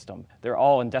library system, they're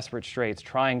all in desperate straits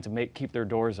trying to keep their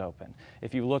doors open.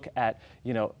 If you look at,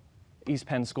 East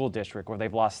Penn School District, where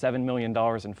they've lost $7 million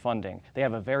in funding, they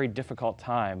have a very difficult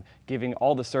time giving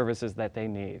all the services that they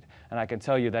need. And I can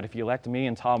tell you that if you elect me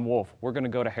and Tom Wolf, we're going to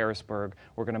go to Harrisburg,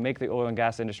 we're going to make the oil and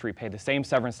gas industry pay the same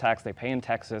severance tax they pay in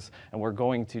Texas, and we're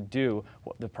going to do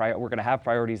we're going to have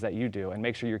priorities that you do and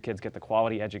make sure your kids get the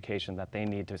quality education that they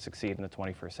need to succeed in the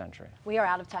 21st century. We are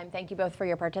out of time. Thank you both for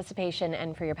your participation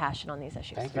and for your passion on these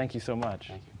issues. Thank you so much.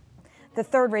 Thank you. The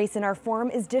third race in our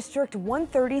forum is District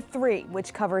 133,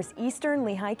 which covers eastern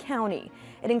Lehigh County.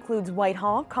 It includes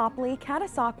Whitehall, Copley,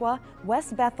 Catasauqua,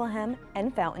 West Bethlehem,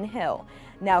 and Fountain Hill.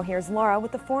 Now here's Laura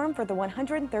with the forum for the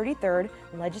 133rd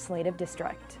Legislative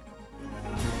District.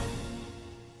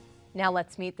 Now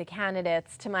let's meet the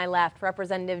candidates. To my left,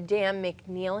 Representative Dan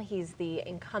McNeil. He's the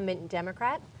incumbent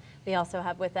Democrat. We also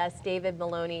have with us David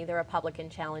Maloney, the Republican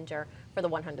challenger for the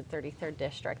 133rd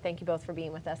District. Thank you both for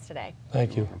being with us today.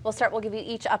 Thank you. We'll give you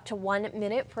each up to 1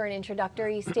 minute for an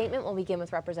introductory statement. We'll begin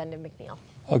with Representative McNeil.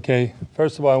 Okay,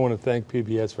 first of all, I want to thank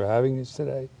PBS for having us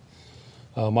today.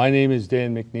 My name is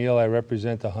Dan McNeil. I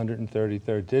represent the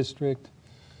 133rd District.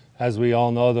 As we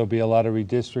all know, there'll be a lot of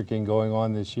redistricting going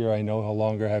on this year. I no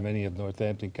longer have any of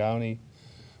Northampton County.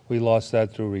 We lost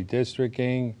that through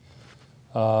redistricting.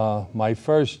 My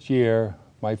first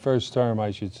term,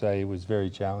 I should say, was very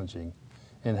challenging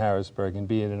in Harrisburg, and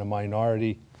being in a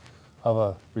minority of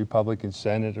a Republican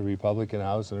Senate, a Republican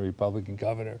House, and a Republican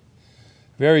governor.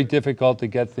 Very difficult to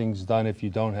get things done if you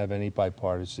don't have any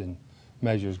bipartisan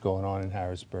measures going on in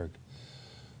Harrisburg.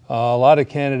 A lot of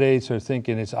candidates are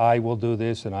thinking it's I will do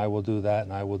this and I will do that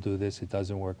and I will do this. It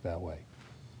doesn't work that way.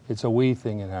 It's a we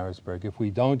thing in Harrisburg. If we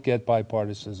don't get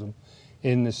bipartisanship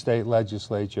in the state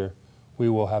legislature, we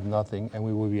will have nothing and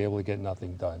we will be able to get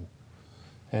nothing done.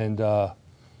 And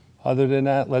other than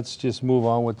that, let's just move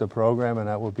on with the program, and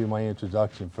that will be my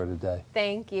introduction for today.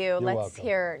 Thank you. You're Let's welcome.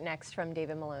 hear next from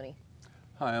David Maloney.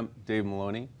 Hi, I'm Dave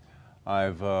Maloney.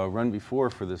 I've run before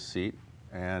for this seat,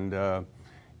 and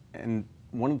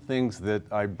one of the things that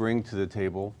I bring to the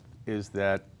table is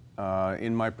that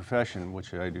in my profession,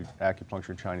 which I do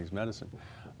acupuncture Chinese medicine,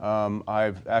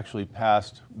 I've actually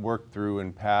worked through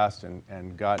and passed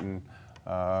and gotten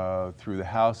through the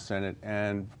House, Senate,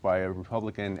 and by a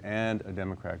Republican and a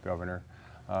Democrat governor,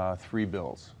 3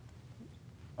 bills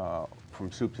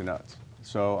from soup to nuts.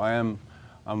 So I'm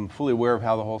fully aware of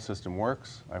how the whole system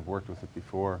works. I've worked with it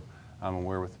before. I'm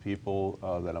aware with the people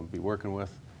that I'll be working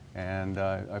with, and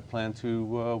I plan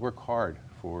to work hard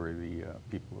for the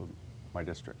people of my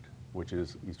district, which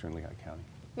is Eastern Lehigh County.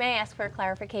 May I ask for a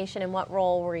clarification? In what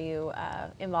role were you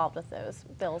involved with those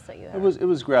bills that you had? It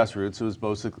was grassroots. It was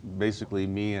basically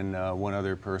me and one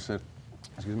other person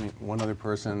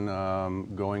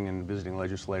going and visiting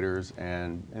legislators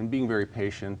and being very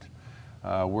patient,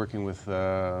 working with,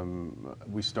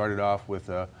 we started off with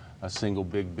a single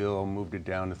big bill, moved it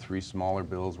down to 3 smaller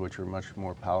bills, which are much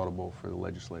more palatable for the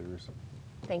legislators.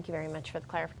 Thank you very much for the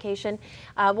clarification.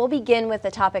 We'll begin with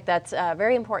a topic that's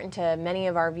very important to many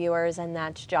of our viewers, and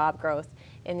that's job growth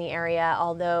in the area.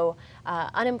 Although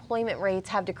unemployment rates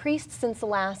have decreased since the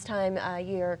last time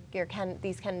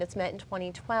these candidates met in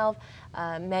 2012,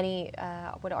 many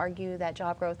would argue that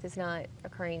job growth is not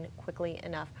occurring quickly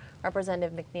enough.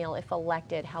 Representative McNeil, if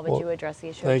elected, how would you address the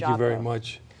issue of job growth? Thank you very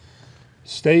much.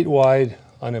 Statewide,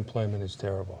 unemployment is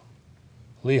terrible.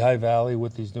 Lehigh Valley,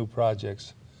 with these new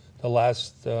projects, the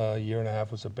last year and a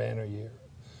half was a banner year,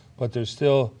 but there's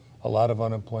still a lot of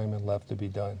unemployment left to be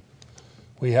done.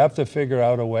 We have to figure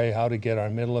out a way how to get our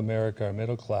middle America, our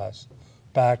middle class,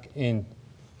 back into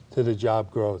the job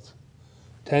growth.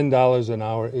 $10 an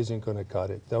hour isn't going to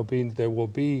cut it. There will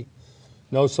be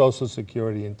no Social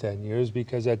Security in 10 years,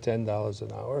 because at $10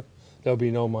 an hour, there'll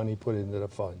be no money put into the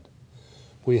fund.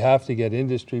 We have to get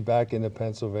industry back into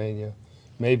Pennsylvania.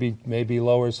 Maybe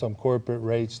lower some corporate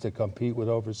rates to compete with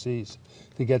overseas,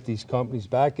 to get these companies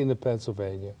back into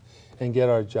Pennsylvania and get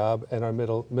our job and our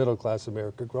middle class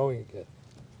America growing again.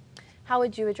 How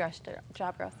would you address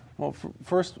job growth? Well,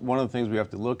 first, one of the things we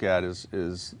have to look at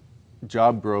is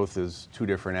job growth is 2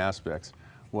 different aspects.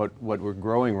 What we're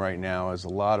growing right now is a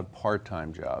lot of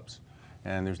part-time jobs,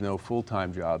 and there's no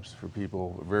full-time jobs for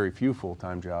people, very few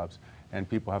full-time jobs, and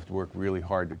people have to work really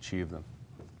hard to achieve them.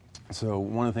 So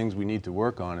one of the things we need to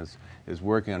work on is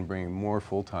working on bringing more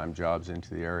full-time jobs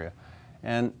into the area.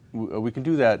 And we can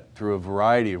do that through a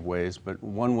variety of ways, but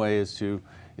one way is to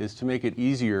make it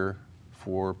easier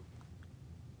for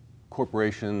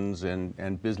corporations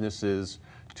and businesses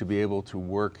to be able to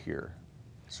work here.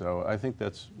 So I think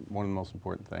that's one of the most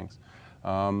important things.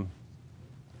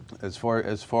 As far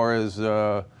as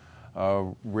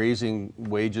raising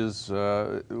wages,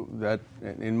 that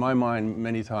in my mind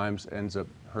many times ends up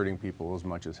hurting people as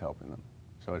much as helping them.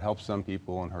 So it helps some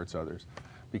people and hurts others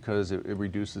because it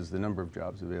reduces the number of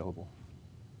jobs available.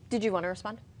 Did you want to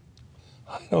respond?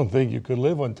 I don't think you could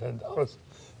live on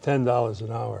 $10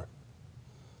 an hour.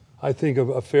 I think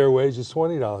a fair wage is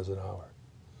 $20 an hour.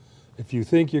 If you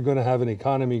think you're going to have an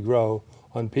economy grow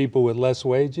on people with less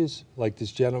wages, like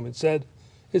this gentleman said,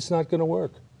 it's not going to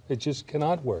work. It just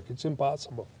cannot work. It's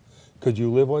impossible. Could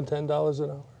you live on $10 an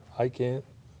hour? I can't.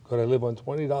 Could I live on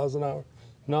 $20 an hour?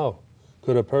 No.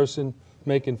 Could a person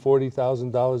making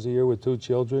 $40,000 a year with 2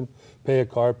 children pay a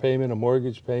car payment, a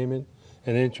mortgage payment,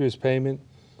 an interest payment,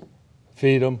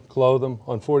 feed them, clothe them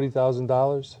on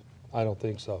 $40,000? I don't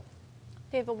think so.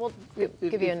 David, we'll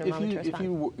give you a moment to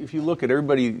respond. If you look at,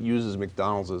 everybody uses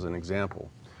McDonald's as an example.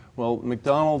 Well,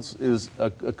 McDonald's is a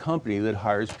company that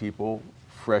hires people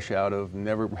fresh out of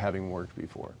never having worked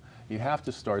before. You have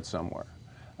to start somewhere.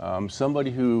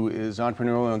 Somebody who is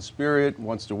entrepreneurial in spirit,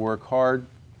 wants to work hard,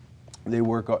 they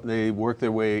work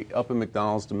their way up in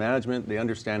McDonald's to management, they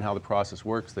understand how the process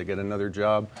works, they get another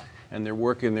job, and they're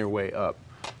working their way up.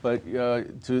 But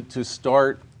to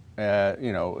start at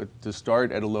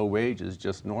a low wage is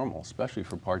just normal, especially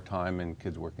for part-time and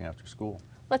kids working after school.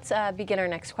 Let's begin our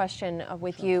next question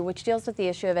with you, which deals with the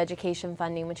issue of education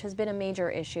funding, which has been a major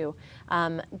issue.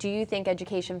 Do you think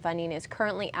education funding is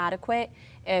currently adequate?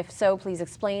 If so, please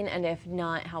explain, and if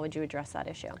not, how would you address that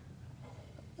issue?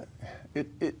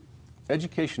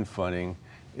 Education funding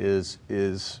is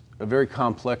a very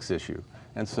complex issue,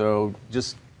 and so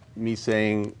just me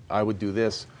saying I would do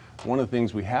this, one of the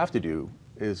things we have to do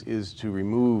is to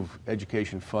remove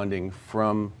education funding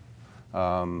from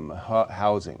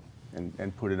housing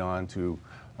and put it on to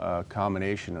a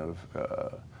combination of,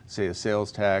 say, a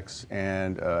sales tax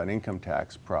and an income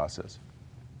tax process.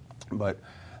 But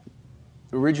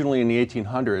originally in the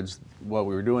 1800s, what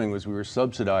we were doing was we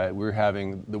were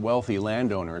having the wealthy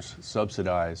landowners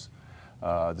subsidize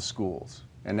the schools,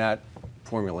 and that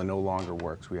formula no longer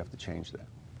works. We have to change that.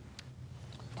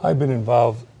 I've been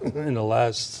involved in the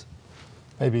last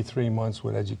maybe 3 months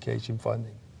with education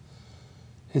funding.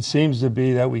 It seems to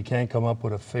be that we can't come up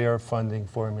with a fair funding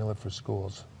formula for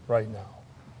schools right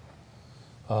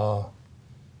now.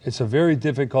 It's a very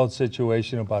difficult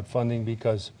situation about funding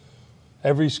because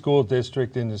every school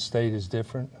district in the state is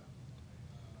different.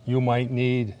 You might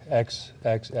need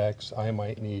XXX, I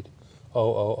might need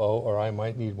OOO, or I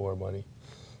might need more money.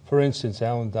 For instance,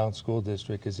 Allentown School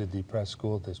District is a depressed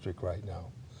school district right now.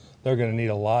 They're going to need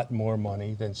a lot more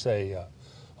money than, say,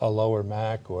 a Lower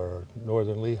Mac or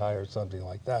Northern Lehigh or something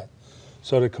like that.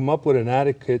 So to come up with an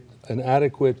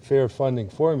adequate fair funding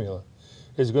formula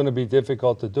is going to be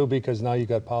difficult to do because now you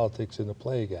got politics into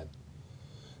play again.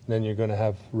 And then you're going to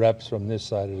have reps from this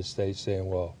side of the state saying,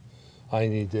 well, I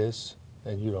need this,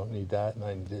 and you don't need that, and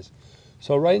I need this.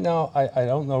 So right now, I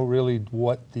don't know really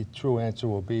what the true answer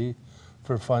will be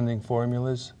for funding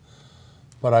formulas.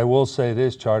 But I will say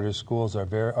this, charter schools are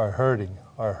hurting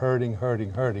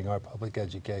our public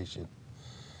education.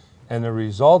 And the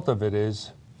result of it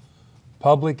is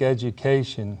public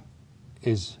education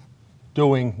is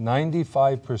doing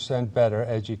 95% better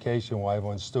education-wise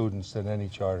on students than any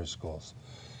charter schools.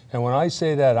 And when I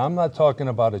say that, I'm not talking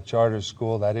about a charter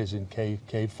school that is in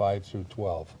K-5 through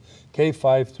 12.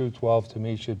 K-5 through 12 to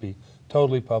me should be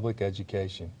totally public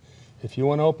education. If you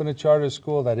want to open a charter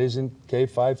school that isn't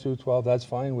K-5 through 12, that's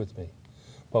fine with me.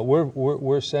 But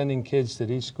we're sending kids to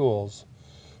these schools.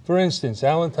 For instance,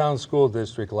 Allentown School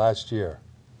District last year,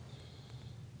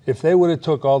 if they would have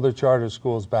took all their charter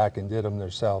schools back and did them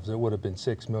themselves, it would have been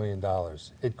 $6 million.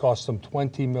 It cost them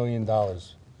 $20 million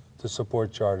to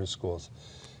support charter schools.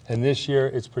 And this year,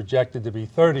 it's projected to be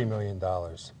 $30 million.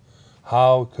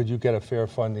 How could you get a fair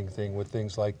funding thing with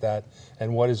things like that?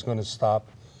 And what is going to stop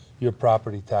your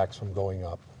property tax from going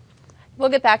up? We'll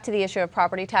get back to the issue of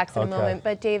property tax in a moment,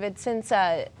 but David, since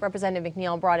Representative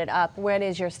McNeil brought it up, what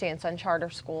is your stance on charter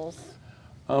schools?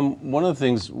 One of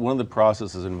the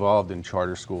processes involved in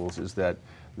charter schools is that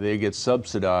they get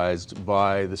subsidized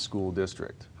by the school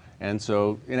district. And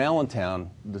so in Allentown,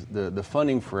 the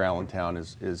funding for Allentown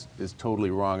is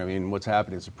totally wrong. I mean, what's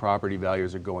happening is the property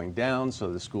values are going down,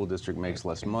 so the school district makes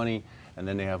less money, and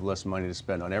then they have less money to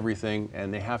spend on everything,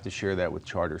 and they have to share that with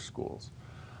charter schools.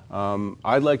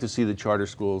 I'd like to see the charter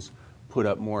schools put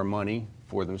up more money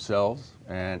for themselves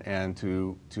and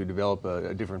to develop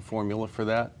a different formula for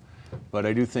that. But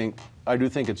I do think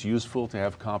it's useful to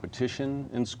have competition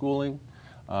in schooling.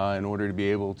 in order to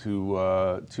be able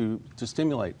to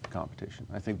stimulate competition.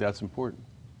 I think that's important.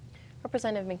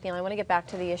 Representative McNeil, I want to get back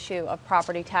to the issue of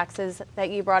property taxes that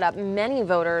you brought up. Many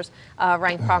voters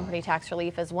rank property tax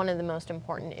relief as one of the most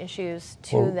important issues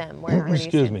to them. Where do you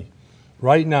excuse stand? me.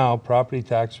 Right now, property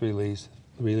tax relief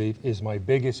is my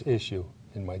biggest issue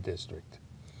in my district.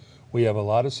 We have a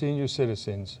lot of senior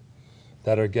citizens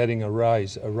that are getting a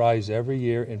rise every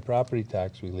year in property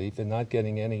tax relief and not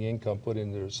getting any income put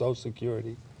into their Social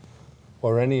Security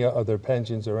or any of their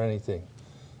pensions or anything.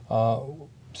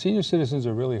 Senior citizens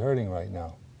are really hurting right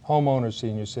now. Homeowners,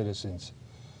 senior citizens.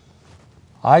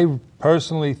 I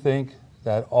personally think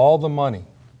that all the money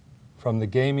from the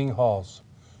gaming halls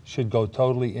should go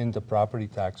totally into property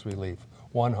tax relief,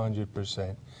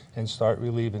 100%, and start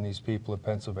relieving these people of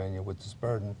Pennsylvania with this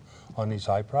burden on these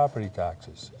high property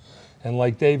taxes. And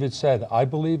like David said, I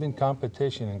believe in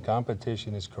competition, and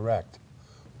competition is correct.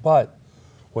 But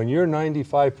when you're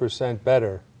 95%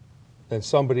 better than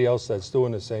somebody else that's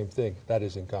doing the same thing, that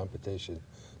isn't competition.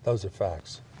 Those are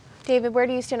facts. David, where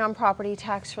do you stand on property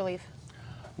tax relief?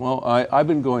 Well, I've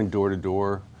been going door to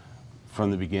door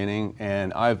from the beginning,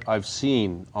 and I've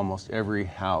seen almost every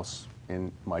house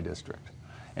in my district.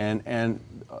 And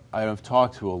I've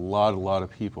talked to a lot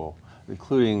of people,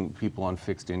 including people on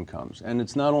fixed incomes. And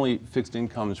it's not only fixed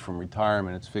incomes from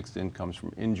retirement, it's fixed incomes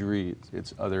from injury,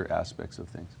 it's other aspects of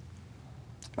things.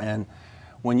 And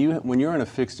when you're on a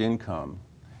fixed income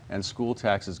and school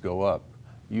taxes go up,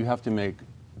 you have to make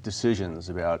decisions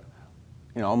about,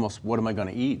 almost what am I going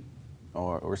to eat?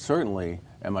 Or certainly,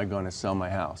 am I going to sell my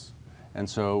house? And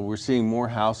so we're seeing more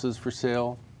houses for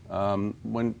sale.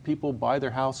 When people buy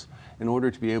their house in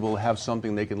order to be able to have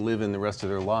something they can live in the rest of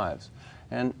their lives.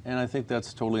 And I think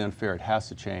that's totally unfair. It has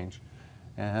to change.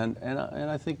 And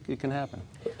I think it can happen.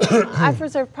 I've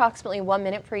reserved approximately 1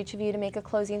 minute for each of you to make a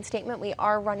closing statement. We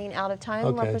are running out of time.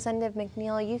 Okay. Representative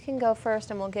McNeil, you can go first,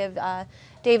 and we'll give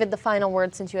David the final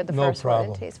word since you had the No first word problem.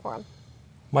 in today's forum.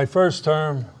 My first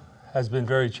term has been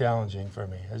very challenging for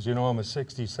me. As you know, I'm a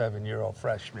 67-year-old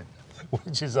freshman,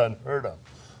 which is unheard of.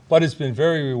 But it's been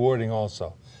very rewarding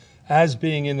also. As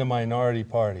being in the minority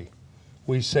party,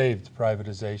 we saved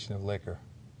privatization of liquor.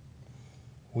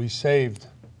 We saved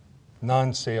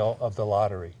non-sale of the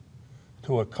lottery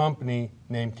to a company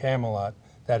named Camelot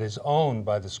that is owned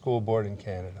by the school board in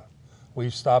Canada.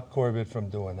 We've stopped Corbett from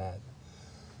doing that.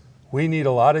 We need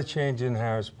a lot of change in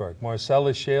Harrisburg.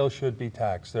 Marcellus Shale should be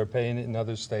taxed. They're paying it in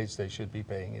other states. They should be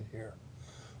paying it here.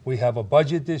 We have a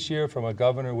budget this year from a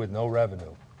governor with no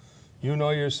revenue. You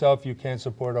know yourself, you can't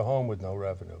support a home with no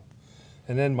revenue.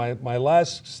 And then my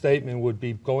last statement would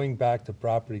be going back to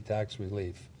property tax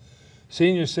relief.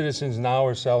 Senior citizens now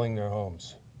are selling their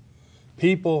homes.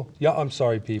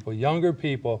 Younger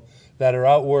people that are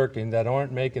out working, that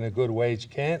aren't making a good wage,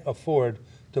 can't afford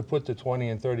to put the 20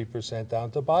 and 30% down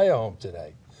to buy a home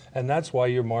today. And that's why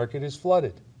your market is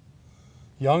flooded.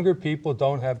 Younger people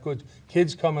don't have good,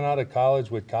 kids coming out of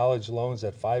college with college loans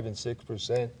at 5 and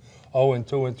 6%, owing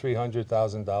 $200,000 and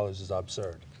 $300,000 is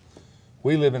absurd.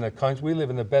 We live in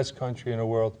the best country in the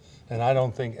world, and I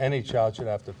don't think any child should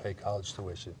have to pay college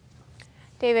tuition.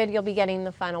 David, you'll be getting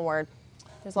the final word.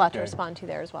 There's a lot to respond to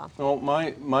there as well. Well,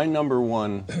 my number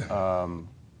one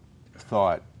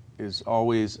thought is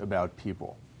always about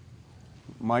people.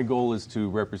 My goal is to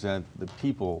represent the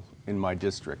people in my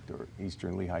district, or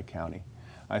Eastern Lehigh County.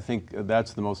 I think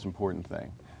that's the most important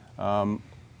thing.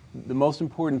 The most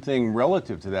important thing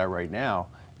relative to that right now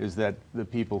is that the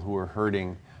people who are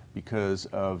hurting because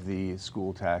of the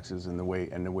school taxes and the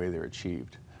way they're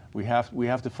achieved. We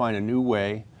have to find a new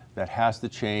way that has to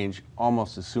change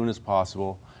almost as soon as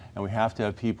possible, and we have to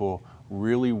have people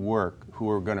really work, who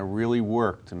are going to really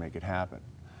work to make it happen.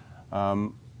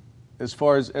 As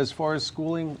far as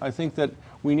schooling, I think that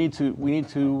we need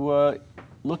to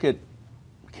look at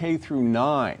K through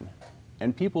 9,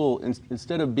 and people,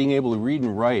 instead of being able to read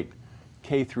and write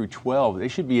K through 12, they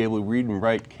should be able to read and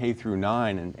write K through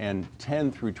 9, and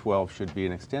 10 through 12 should be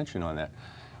an extension on that.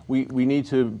 We need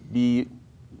to be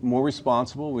more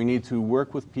responsible. We need to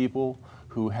work with people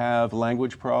who have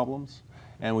language problems,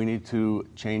 and we need to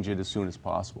change it as soon as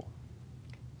possible.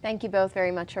 Thank you both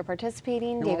very much for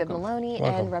participating, You're David welcome. Maloney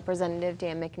Welcome. and Representative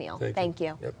Dan McNeil. Thank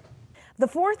you. Yep. The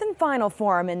fourth and final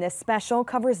forum in this special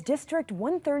covers District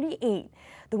 138.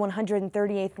 The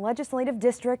 138th Legislative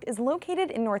District is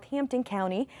located in Northampton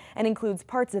County and includes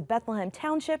parts of Bethlehem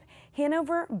Township,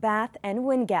 Hanover, Bath, and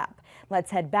Wind Gap.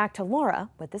 Let's head back to Laura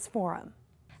with this forum.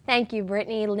 Thank you,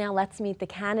 Brittany. Now let's meet the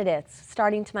candidates.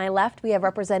 Starting to my left, we have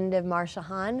Representative Marcia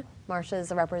Hahn. Marcia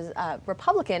is a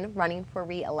Republican running for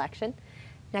re-election.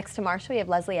 Next to Marsha, we have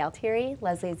Leslie Altieri.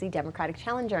 Leslie is the Democratic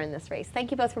challenger in this race.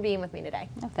 Thank you both for being with me today.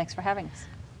 Oh, thanks for having us.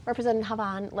 Representative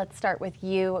Havan, let's start with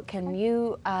you. Can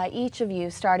you, each of you,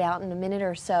 start out in a minute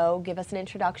or so, give us an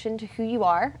introduction to who you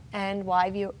are and why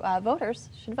voters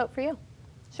should vote for you?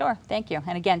 Sure, thank you.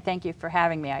 And again, thank you for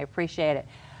having me. I appreciate it.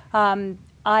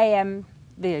 I am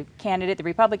the candidate, the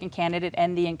Republican candidate,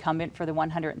 and the incumbent for the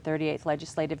 138th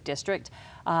Legislative District.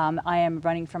 I am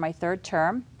running for my third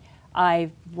term.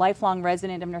 I'm a lifelong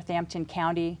resident of Northampton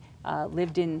County,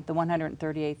 lived in the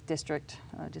 138th District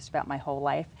just about my whole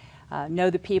life. Know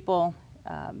the people,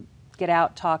 get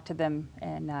out, talk to them,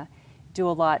 and do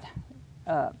a lot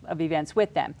of events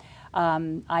with them.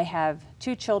 I have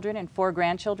 2 children and 4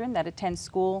 grandchildren that attend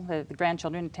school. The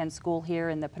grandchildren attend school here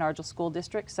in the Penargil School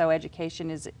District, so education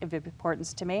is of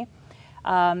importance to me.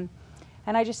 And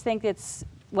I just think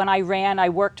when I ran, I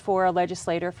worked for a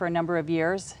legislator for a number of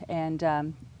years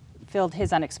and filled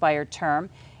his unexpired term.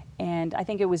 And I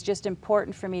think it was just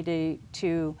important for me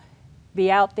to be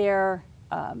out there,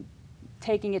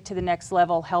 taking it to the next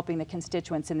level, helping the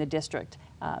constituents in the district,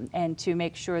 and to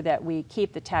make sure that we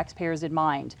keep the taxpayers in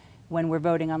mind when we're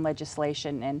voting on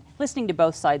legislation and listening to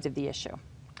both sides of the issue.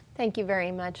 Thank you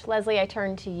very much. Leslie, I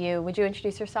turn to you. Would you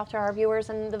introduce yourself to our viewers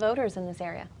and the voters in this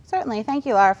area? Certainly. Thank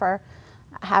you, Laura, for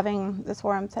having this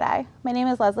forum today. My name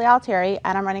is Leslie Altieri,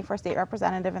 and I'm running for state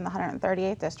representative in the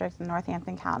 138th District in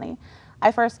Northampton County.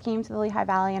 I first came to the Lehigh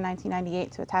Valley in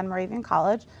 1998 to attend Moravian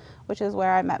College, which is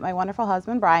where I met my wonderful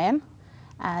husband, Brian.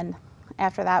 And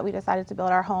after that, we decided to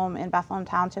build our home in Bethlehem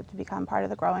Township to become part of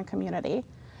the growing community.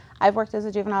 I've worked as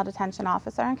a juvenile detention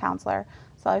officer and counselor,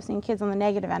 so I've seen kids on the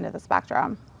negative end of the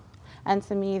spectrum. And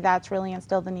to me, that's really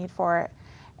instilled the need for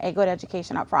a good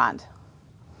education up front.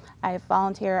 I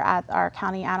volunteer at our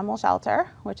county animal shelter,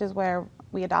 which is where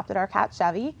we adopted our cat,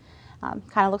 Chevy. Kind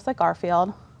of looks like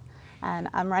Garfield. And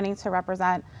I'm running to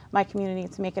represent my community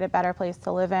to make it a better place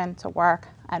to live in, to work,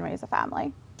 and raise a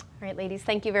family. All right, ladies,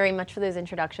 thank you very much for those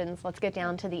introductions. Let's get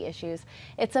down to the issues.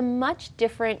 It's a much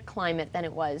different climate than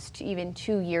it was even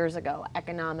 2 years ago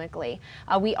economically.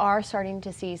 We are starting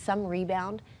to see some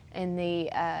rebound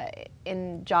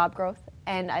in job growth,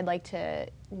 and I'd like to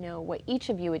know what each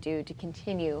of you would do to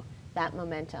continue that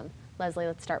momentum. Leslie,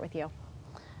 let's start with you.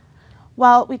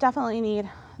 Well, we definitely need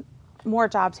more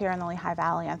jobs here in the Lehigh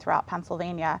Valley and throughout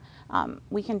Pennsylvania.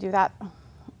 We can do that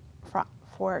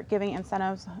for giving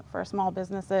incentives for small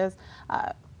businesses,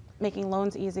 making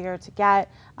loans easier to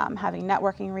get, having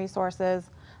networking resources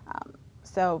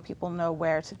so people know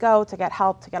where to go to get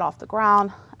help to get off the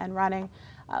ground and running.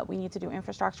 We need to do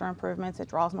infrastructure improvements. It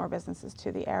draws more businesses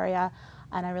to the area,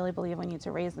 and I really believe we need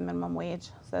to raise the minimum wage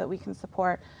so that we can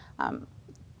support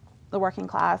the working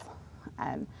class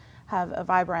and have a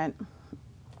vibrant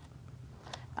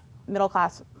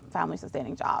middle-class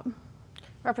family-sustaining job.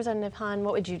 Representative Hahn,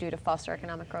 what would you do to foster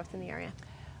economic growth in the area?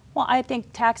 Well, I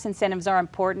think tax incentives are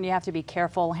important. You have to be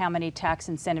careful how many tax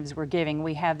incentives we're giving.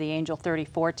 We have the Angel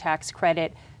 34 tax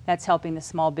credit that's helping the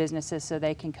small businesses so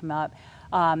they can come up.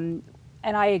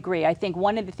 And I agree. I think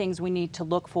one of the things we need to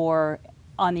look for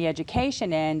on the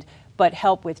education end, but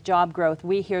help with job growth,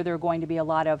 we hear there are going to be a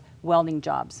lot of welding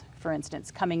jobs, for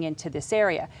instance, coming into this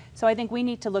area. So I think we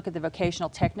need to look at the vocational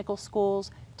technical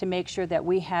schools to make sure that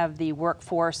we have the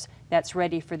workforce that's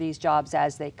ready for these jobs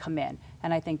as they come in.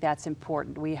 And I think that's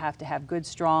important. We have to have good,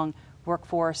 strong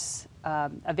workforce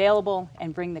available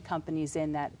and bring the companies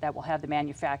in that will have the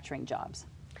manufacturing jobs.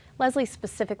 Leslie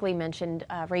specifically mentioned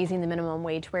raising the minimum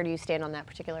wage. Where do you stand on that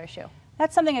particular issue?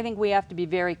 That's something I think we have to be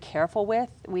very careful with.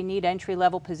 We need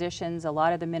entry-level positions. A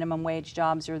lot of the minimum wage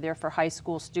jobs are there for high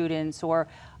school students or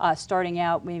starting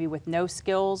out maybe with no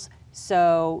skills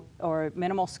or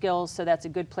minimal skills, so that's a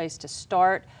good place to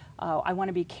start. I want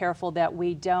to be careful that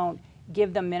we don't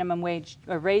give them minimum wage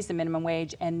or raise the minimum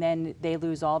wage and then they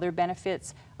lose all their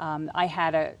benefits. I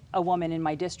had a woman in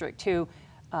my district who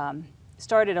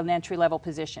started an entry-level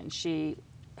position. She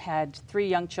had 3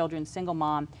 young children, single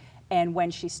mom, and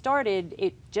when she started,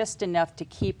 it just enough to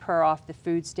keep her off the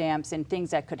food stamps and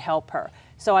things that could help her.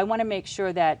 So I want to make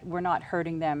sure that we're not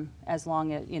hurting them as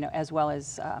long as, as well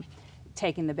as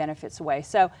taking the benefits away.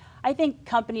 So I think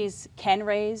companies can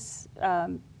raise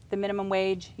the minimum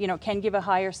wage, can give a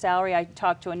higher salary. I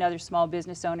talked to another small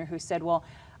business owner who said, well,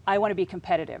 I want to be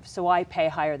competitive, so I pay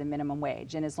higher than minimum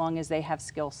wage. And as long as they have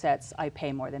skill sets, I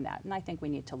pay more than that. And I think we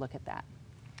need to look at that.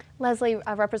 Leslie,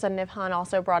 Representative Hahn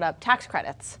also brought up tax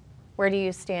credits. Where do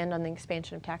you stand on the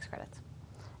expansion of tax credits?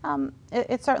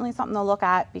 It's certainly something to look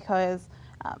at because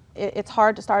it's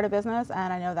hard to start a business,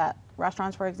 and I know that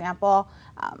restaurants, for example,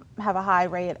 have a high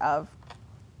rate of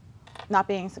not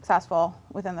being successful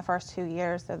within the first 2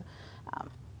 years. So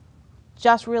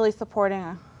just really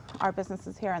supporting our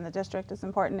businesses here in the district is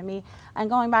important to me. And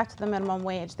going back to the minimum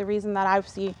wage, the reason that I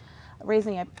see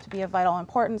raising it to be of vital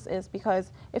importance is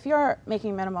because if you're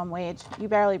making minimum wage, you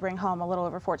barely bring home a little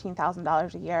over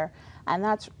 $14,000 a year, and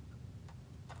that's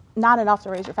not enough to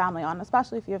raise your family on,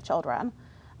 especially if you have children.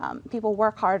 People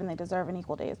work hard and they deserve an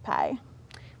equal day's pay.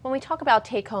 When we talk about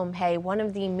take-home pay, one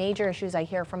of the major issues I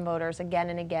hear from voters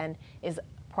again and again is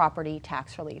property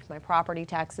tax relief. My property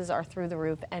taxes are through the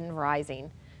roof and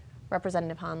rising.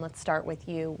 Representative Hahn, let's start with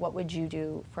you. What would you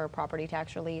do for property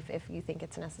tax relief if you think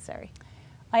it's necessary?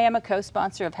 I am a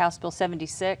co-sponsor of House Bill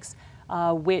 76,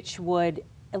 which would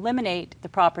eliminate the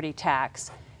property tax.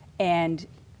 And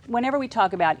whenever we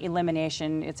talk about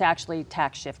elimination, it's actually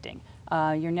tax shifting.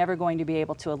 You're never going to be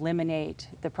able to eliminate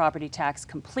the property tax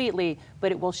completely,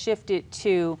 but it will shift it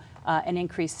to an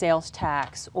increased sales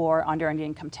tax or unearned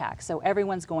income tax. So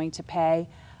everyone's going to pay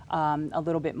a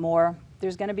little bit more.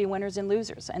 There's going to be winners and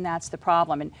losers, and that's the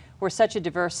problem. And we're such a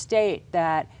diverse state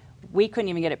that we couldn't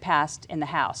even get it passed in the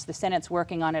House. The Senate's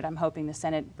working on it. I'm hoping the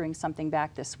Senate brings something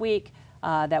back this week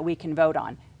that we can vote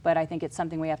on. But I think it's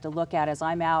something we have to look at. As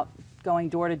I'm out going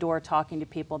door to door talking to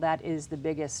people, that is the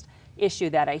biggest issue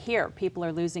that I hear. People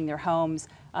are losing their homes.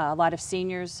 A lot of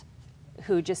seniors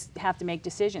who just have to make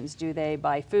decisions. Do they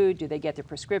buy food? Do they get their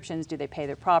prescriptions? Do they pay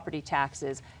their property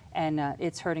taxes? And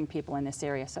it's hurting people in this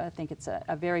area. So I think it's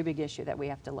a very big issue that we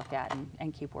have to look at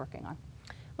and keep working on.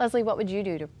 Leslie, what would you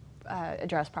do to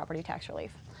address property tax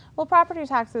relief? Well, property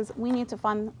taxes, we need to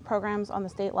fund programs on the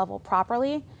state level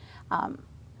properly.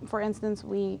 For instance,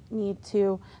 we need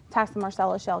to tax the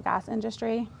Marcellus shale gas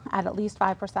industry at least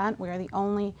 5%. We are the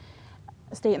only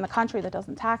state in the country that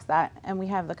doesn't tax that, and we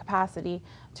have the capacity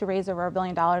to raise over $1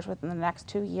 billion within the next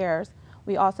 2 years.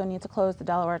 We also need to close the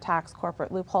Delaware tax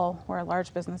corporate loophole where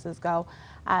large businesses go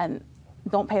and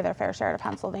don't pay their fair share to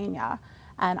Pennsylvania.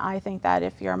 And I think that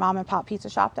if your mom and pop pizza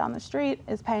shop down the street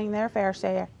is paying their fair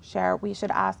share, we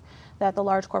should ask that the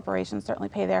large corporations certainly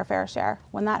pay their fair share.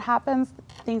 When that happens,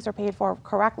 things are paid for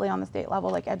correctly on the state level,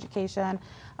 like education,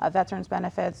 veterans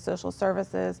benefits, social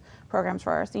services, programs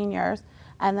for our seniors,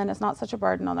 and then it's not such a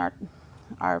burden on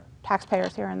our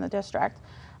taxpayers here in the district.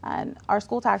 And our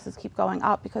school taxes keep going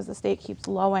up because the state keeps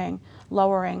lowering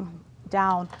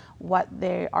down what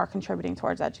they are contributing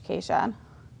towards education.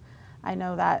 I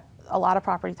know that a lot of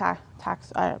property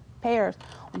tax payers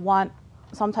want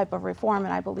some type of reform,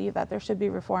 and I believe that there should be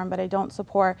reform, but I don't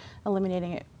support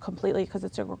eliminating it completely because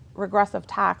it's a regressive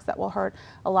tax that will hurt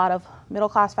a lot of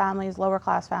middle-class families,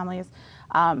 lower-class families.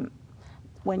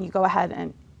 When you go ahead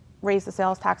and raise the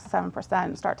sales tax to 7%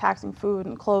 and start taxing food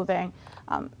and clothing,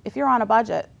 if you're on a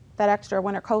budget, that extra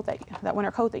winter coat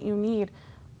that you need,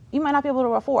 you might not be able to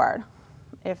afford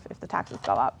if the taxes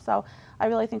go up. So I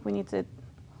really think we need to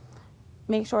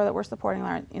make sure that we're supporting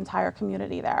our entire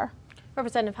community there.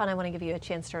 Representative Hahn, I want to give you a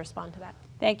chance to respond to that.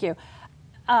 Thank you.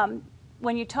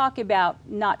 When you talk about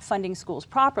not funding schools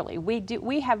properly,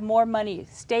 we have more money,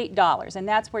 state dollars, and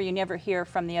that's where you never hear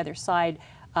from the other side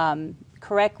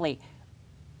correctly.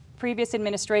 Previous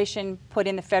administration put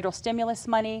in the federal stimulus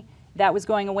money. That was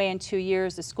going away in 2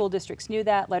 years. The school districts knew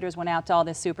that. Letters went out to all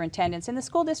the superintendents, and the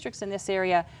school districts in this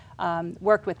area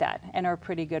worked with that and are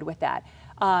pretty good with that.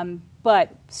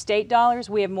 But state dollars,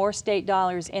 we have more state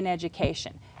dollars in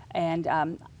education. And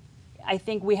I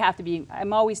think we have to be,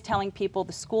 I'm always telling people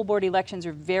the school board elections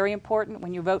are very important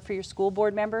when you vote for your school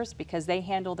board members because they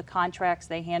handle the contracts,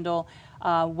 they handle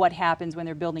what happens when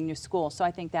they're building new schools. So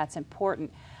I think that's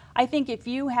important. I think if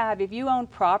you own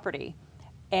property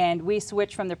and we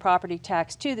switch from the property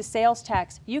tax to the sales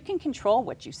tax, you can control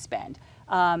what you spend.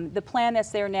 The plan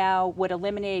that's there now would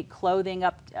eliminate clothing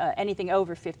up anything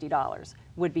over $50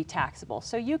 would be taxable.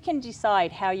 So you can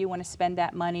decide how you want to spend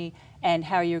that money and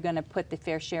how you're going to put the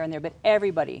fair share in there, but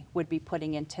everybody would be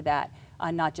putting into that,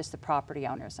 not just the property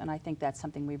owners, and I think that's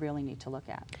something we really need to look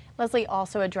at. Leslie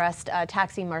also addressed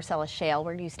taxing Marcellus shale.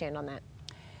 Where do you stand on that?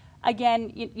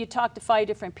 Again, you talk to 5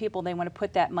 different people, they want to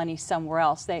put that money somewhere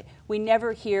else. We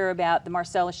never hear about the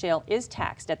Marcellus shale is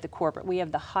taxed at the corporate. We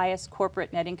have the highest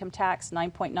corporate net income tax,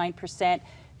 9.9%.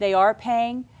 They are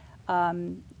paying.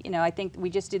 I think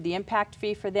we just did the impact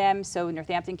fee for them, so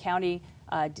Northampton County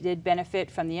did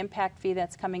benefit from the impact fee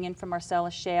that's coming in from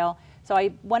Marcellus shale. So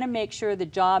I want to make sure the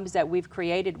jobs that we've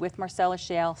created with Marcellus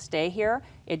shale stay here.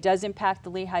 It does impact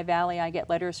the Lehigh Valley. I get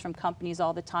letters from companies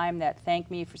all the time that thank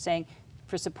me for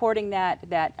supporting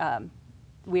that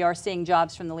we are seeing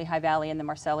jobs from the Lehigh Valley and the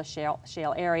Marcellus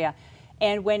shale area.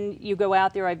 And when you go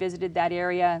out there, I visited that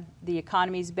area, the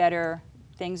economy's better,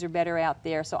 things are better out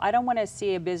there. So I don't want to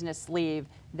see a business leave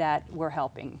that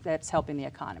that's helping the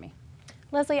economy.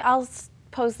 Leslie, I'll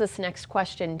pose this next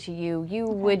question to you. You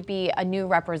would be a new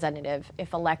representative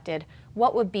if elected.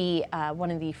 What would be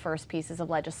one of the first pieces of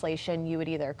legislation you would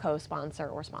either co-sponsor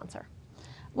or sponsor?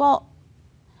 Well,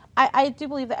 I do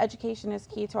believe that education is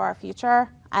key to our future,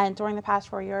 and during the past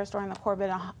 4 years, during the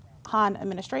Corbett-Hahn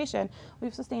administration,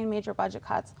 we've sustained major budget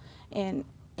cuts in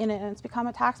it, and it's become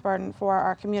a tax burden for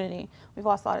our community. We've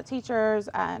lost a lot of teachers,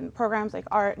 and programs like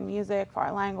art and music,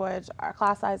 foreign language, our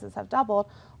class sizes have doubled,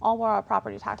 all while our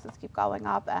property taxes keep going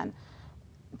up, and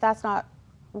that's not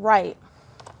right.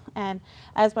 And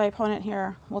as my opponent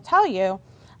here will tell you,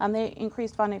 they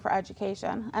increased funding for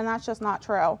education, and that's just not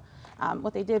true.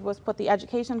 What they did was put the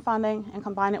education funding and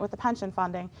combine it with the pension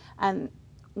funding, and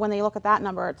when they look at that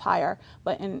number, it's higher.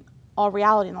 But in all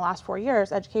reality, in the last 4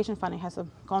 years, education funding has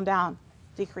gone down,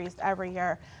 decreased every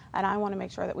year, and I want to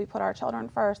make sure that we put our children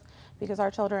first, because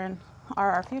our children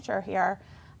are our future here,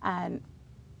 and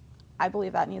I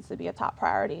believe that needs to be a top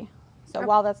priority. So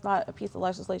while that's not a piece of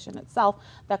legislation itself,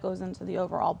 that goes into the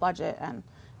overall budget and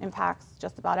impacts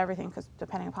just about everything, because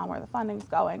depending upon where the funding's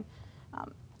going,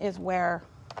 is where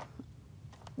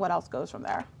what else goes from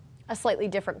there. A slightly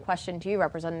different question to you,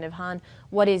 Representative Hahn.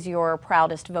 What is your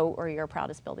proudest vote or your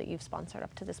proudest bill that you've sponsored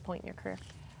up to this point in your career?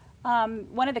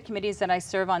 One of the committees that I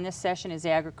serve on this session is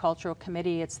the Agricultural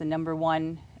Committee. It's the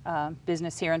 #1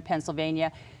 business here in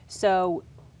Pennsylvania. So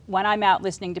when I'm out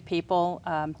listening to people,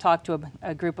 talk to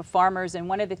a group of farmers, and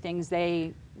one of the things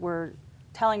they were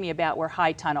telling me about were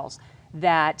high tunnels,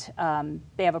 that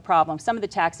they have a problem. Some of the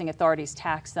taxing authorities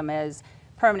tax them as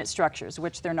permanent structures,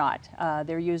 which they're not.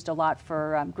 They're used a lot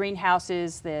for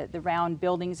greenhouses, the round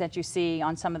buildings that you see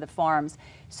on some of the farms.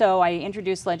 So I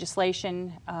introduced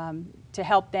legislation to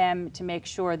help them to make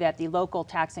sure that the local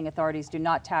taxing authorities do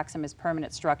not tax them as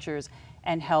permanent structures,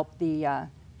 and help the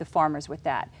farmers with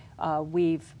that.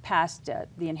 We've passed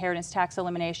the inheritance tax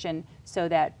elimination so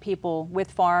that people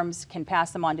with farms can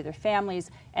pass them on to their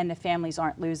families, and the families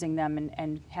aren't losing them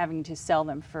and having to sell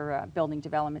them for building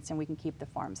developments, and we can keep the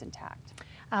farms intact.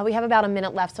 We have about a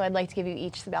minute left, so I'd like to give you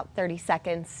each about 30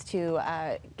 seconds to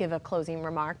give a closing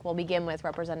remark. We'll begin with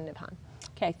Representative Hahn.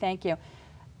 Okay, thank you.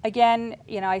 Again,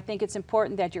 I think it's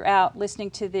important that you're out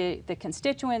listening to the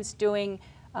constituents, doing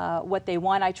what they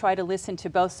want. I try to listen to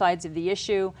both sides of the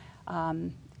issue.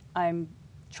 I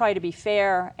try to be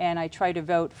fair, and I try to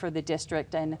vote for the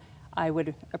district, and I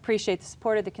would appreciate the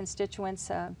support of the constituents.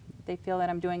 They feel that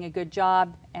I'm doing a good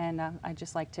job, and I'd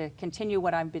just like to continue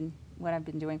what I've been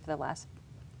doing for the last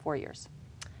 4 years.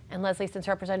 And Leslie, since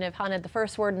Representative Hahn had the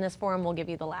first word in this forum, we'll give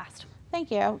you the last.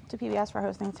 Thank you to PBS for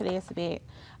hosting today's debate.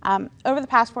 Over the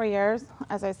past 4 years,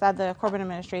 as I said, the Corbett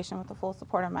administration, with the full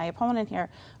support of my opponent here,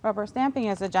 rubber stamping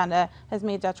his agenda, has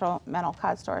made detrimental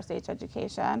cuts to our state's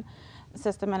education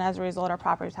system, and as a result, our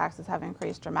property taxes have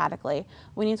increased dramatically.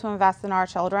 We need to invest in our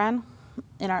children,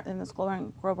 in this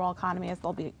growing global economy, as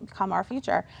they'll become our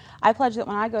future. I pledge that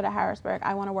when I go to Harrisburg,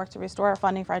 I want to work to restore our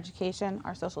funding for education,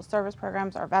 our social service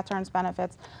programs, our veterans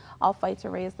benefits. I'll fight to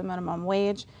raise the minimum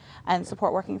wage and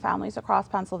support working families across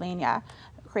Pennsylvania,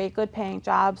 create good paying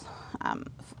jobs,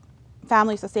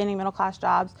 family sustaining middle class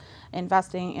jobs,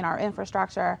 investing in our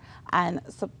infrastructure, and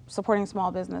supporting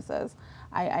small businesses.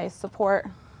 I support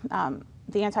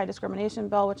the anti-discrimination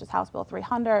bill, which is House Bill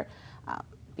 300,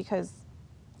 because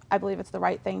I believe it's the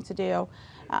right thing to do.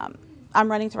 I'm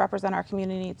running to represent our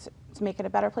community, to make it a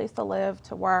better place to live,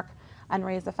 to work, and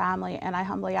raise a family, and I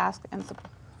humbly ask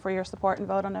for your support and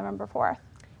vote on November 4th.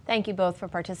 Thank you both for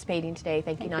participating today.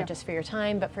 Thank you not just for your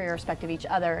time, but for your respect of each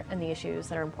other and the issues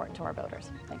that are important to our voters.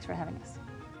 Thanks for having us.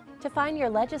 To find your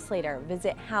legislator,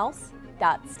 visit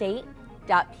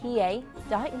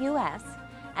house.state.pa.us.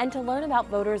 And to learn about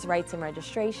voters' rights and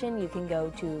registration, you can go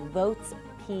to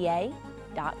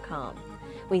votespa.com.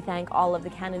 We thank all of the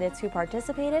candidates who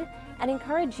participated and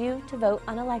encourage you to vote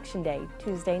on Election Day,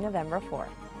 Tuesday, November 4th.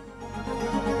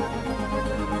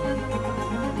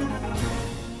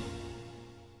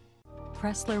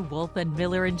 Pressler, Wolf &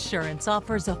 Miller Insurance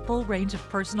offers a full range of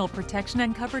personal protection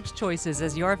and coverage choices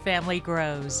as your family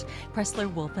grows.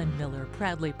 Pressler, Wolf & Miller,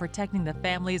 proudly protecting the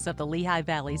families of the Lehigh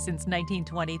Valley since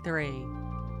 1923.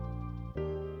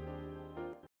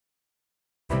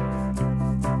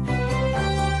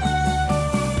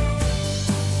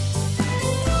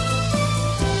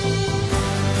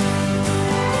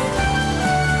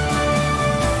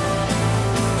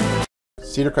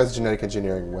 Cedar Crest genetic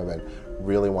engineering women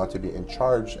really want to be in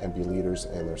charge and be leaders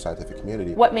in their scientific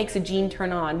community. What makes a gene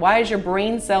turn on? Why is your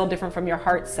brain cell different from your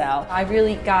heart cell? I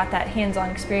really got that hands-on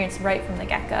experience right from the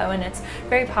get-go, and it's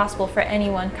very possible for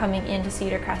anyone coming into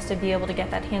Cedar Crest to be able to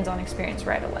get that hands-on experience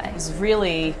right away. It was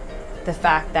really the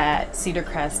fact that Cedar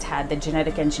Crest had the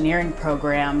genetic engineering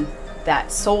program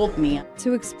that sold me.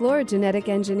 To explore genetic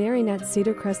engineering at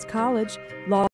Cedar Crest College, Law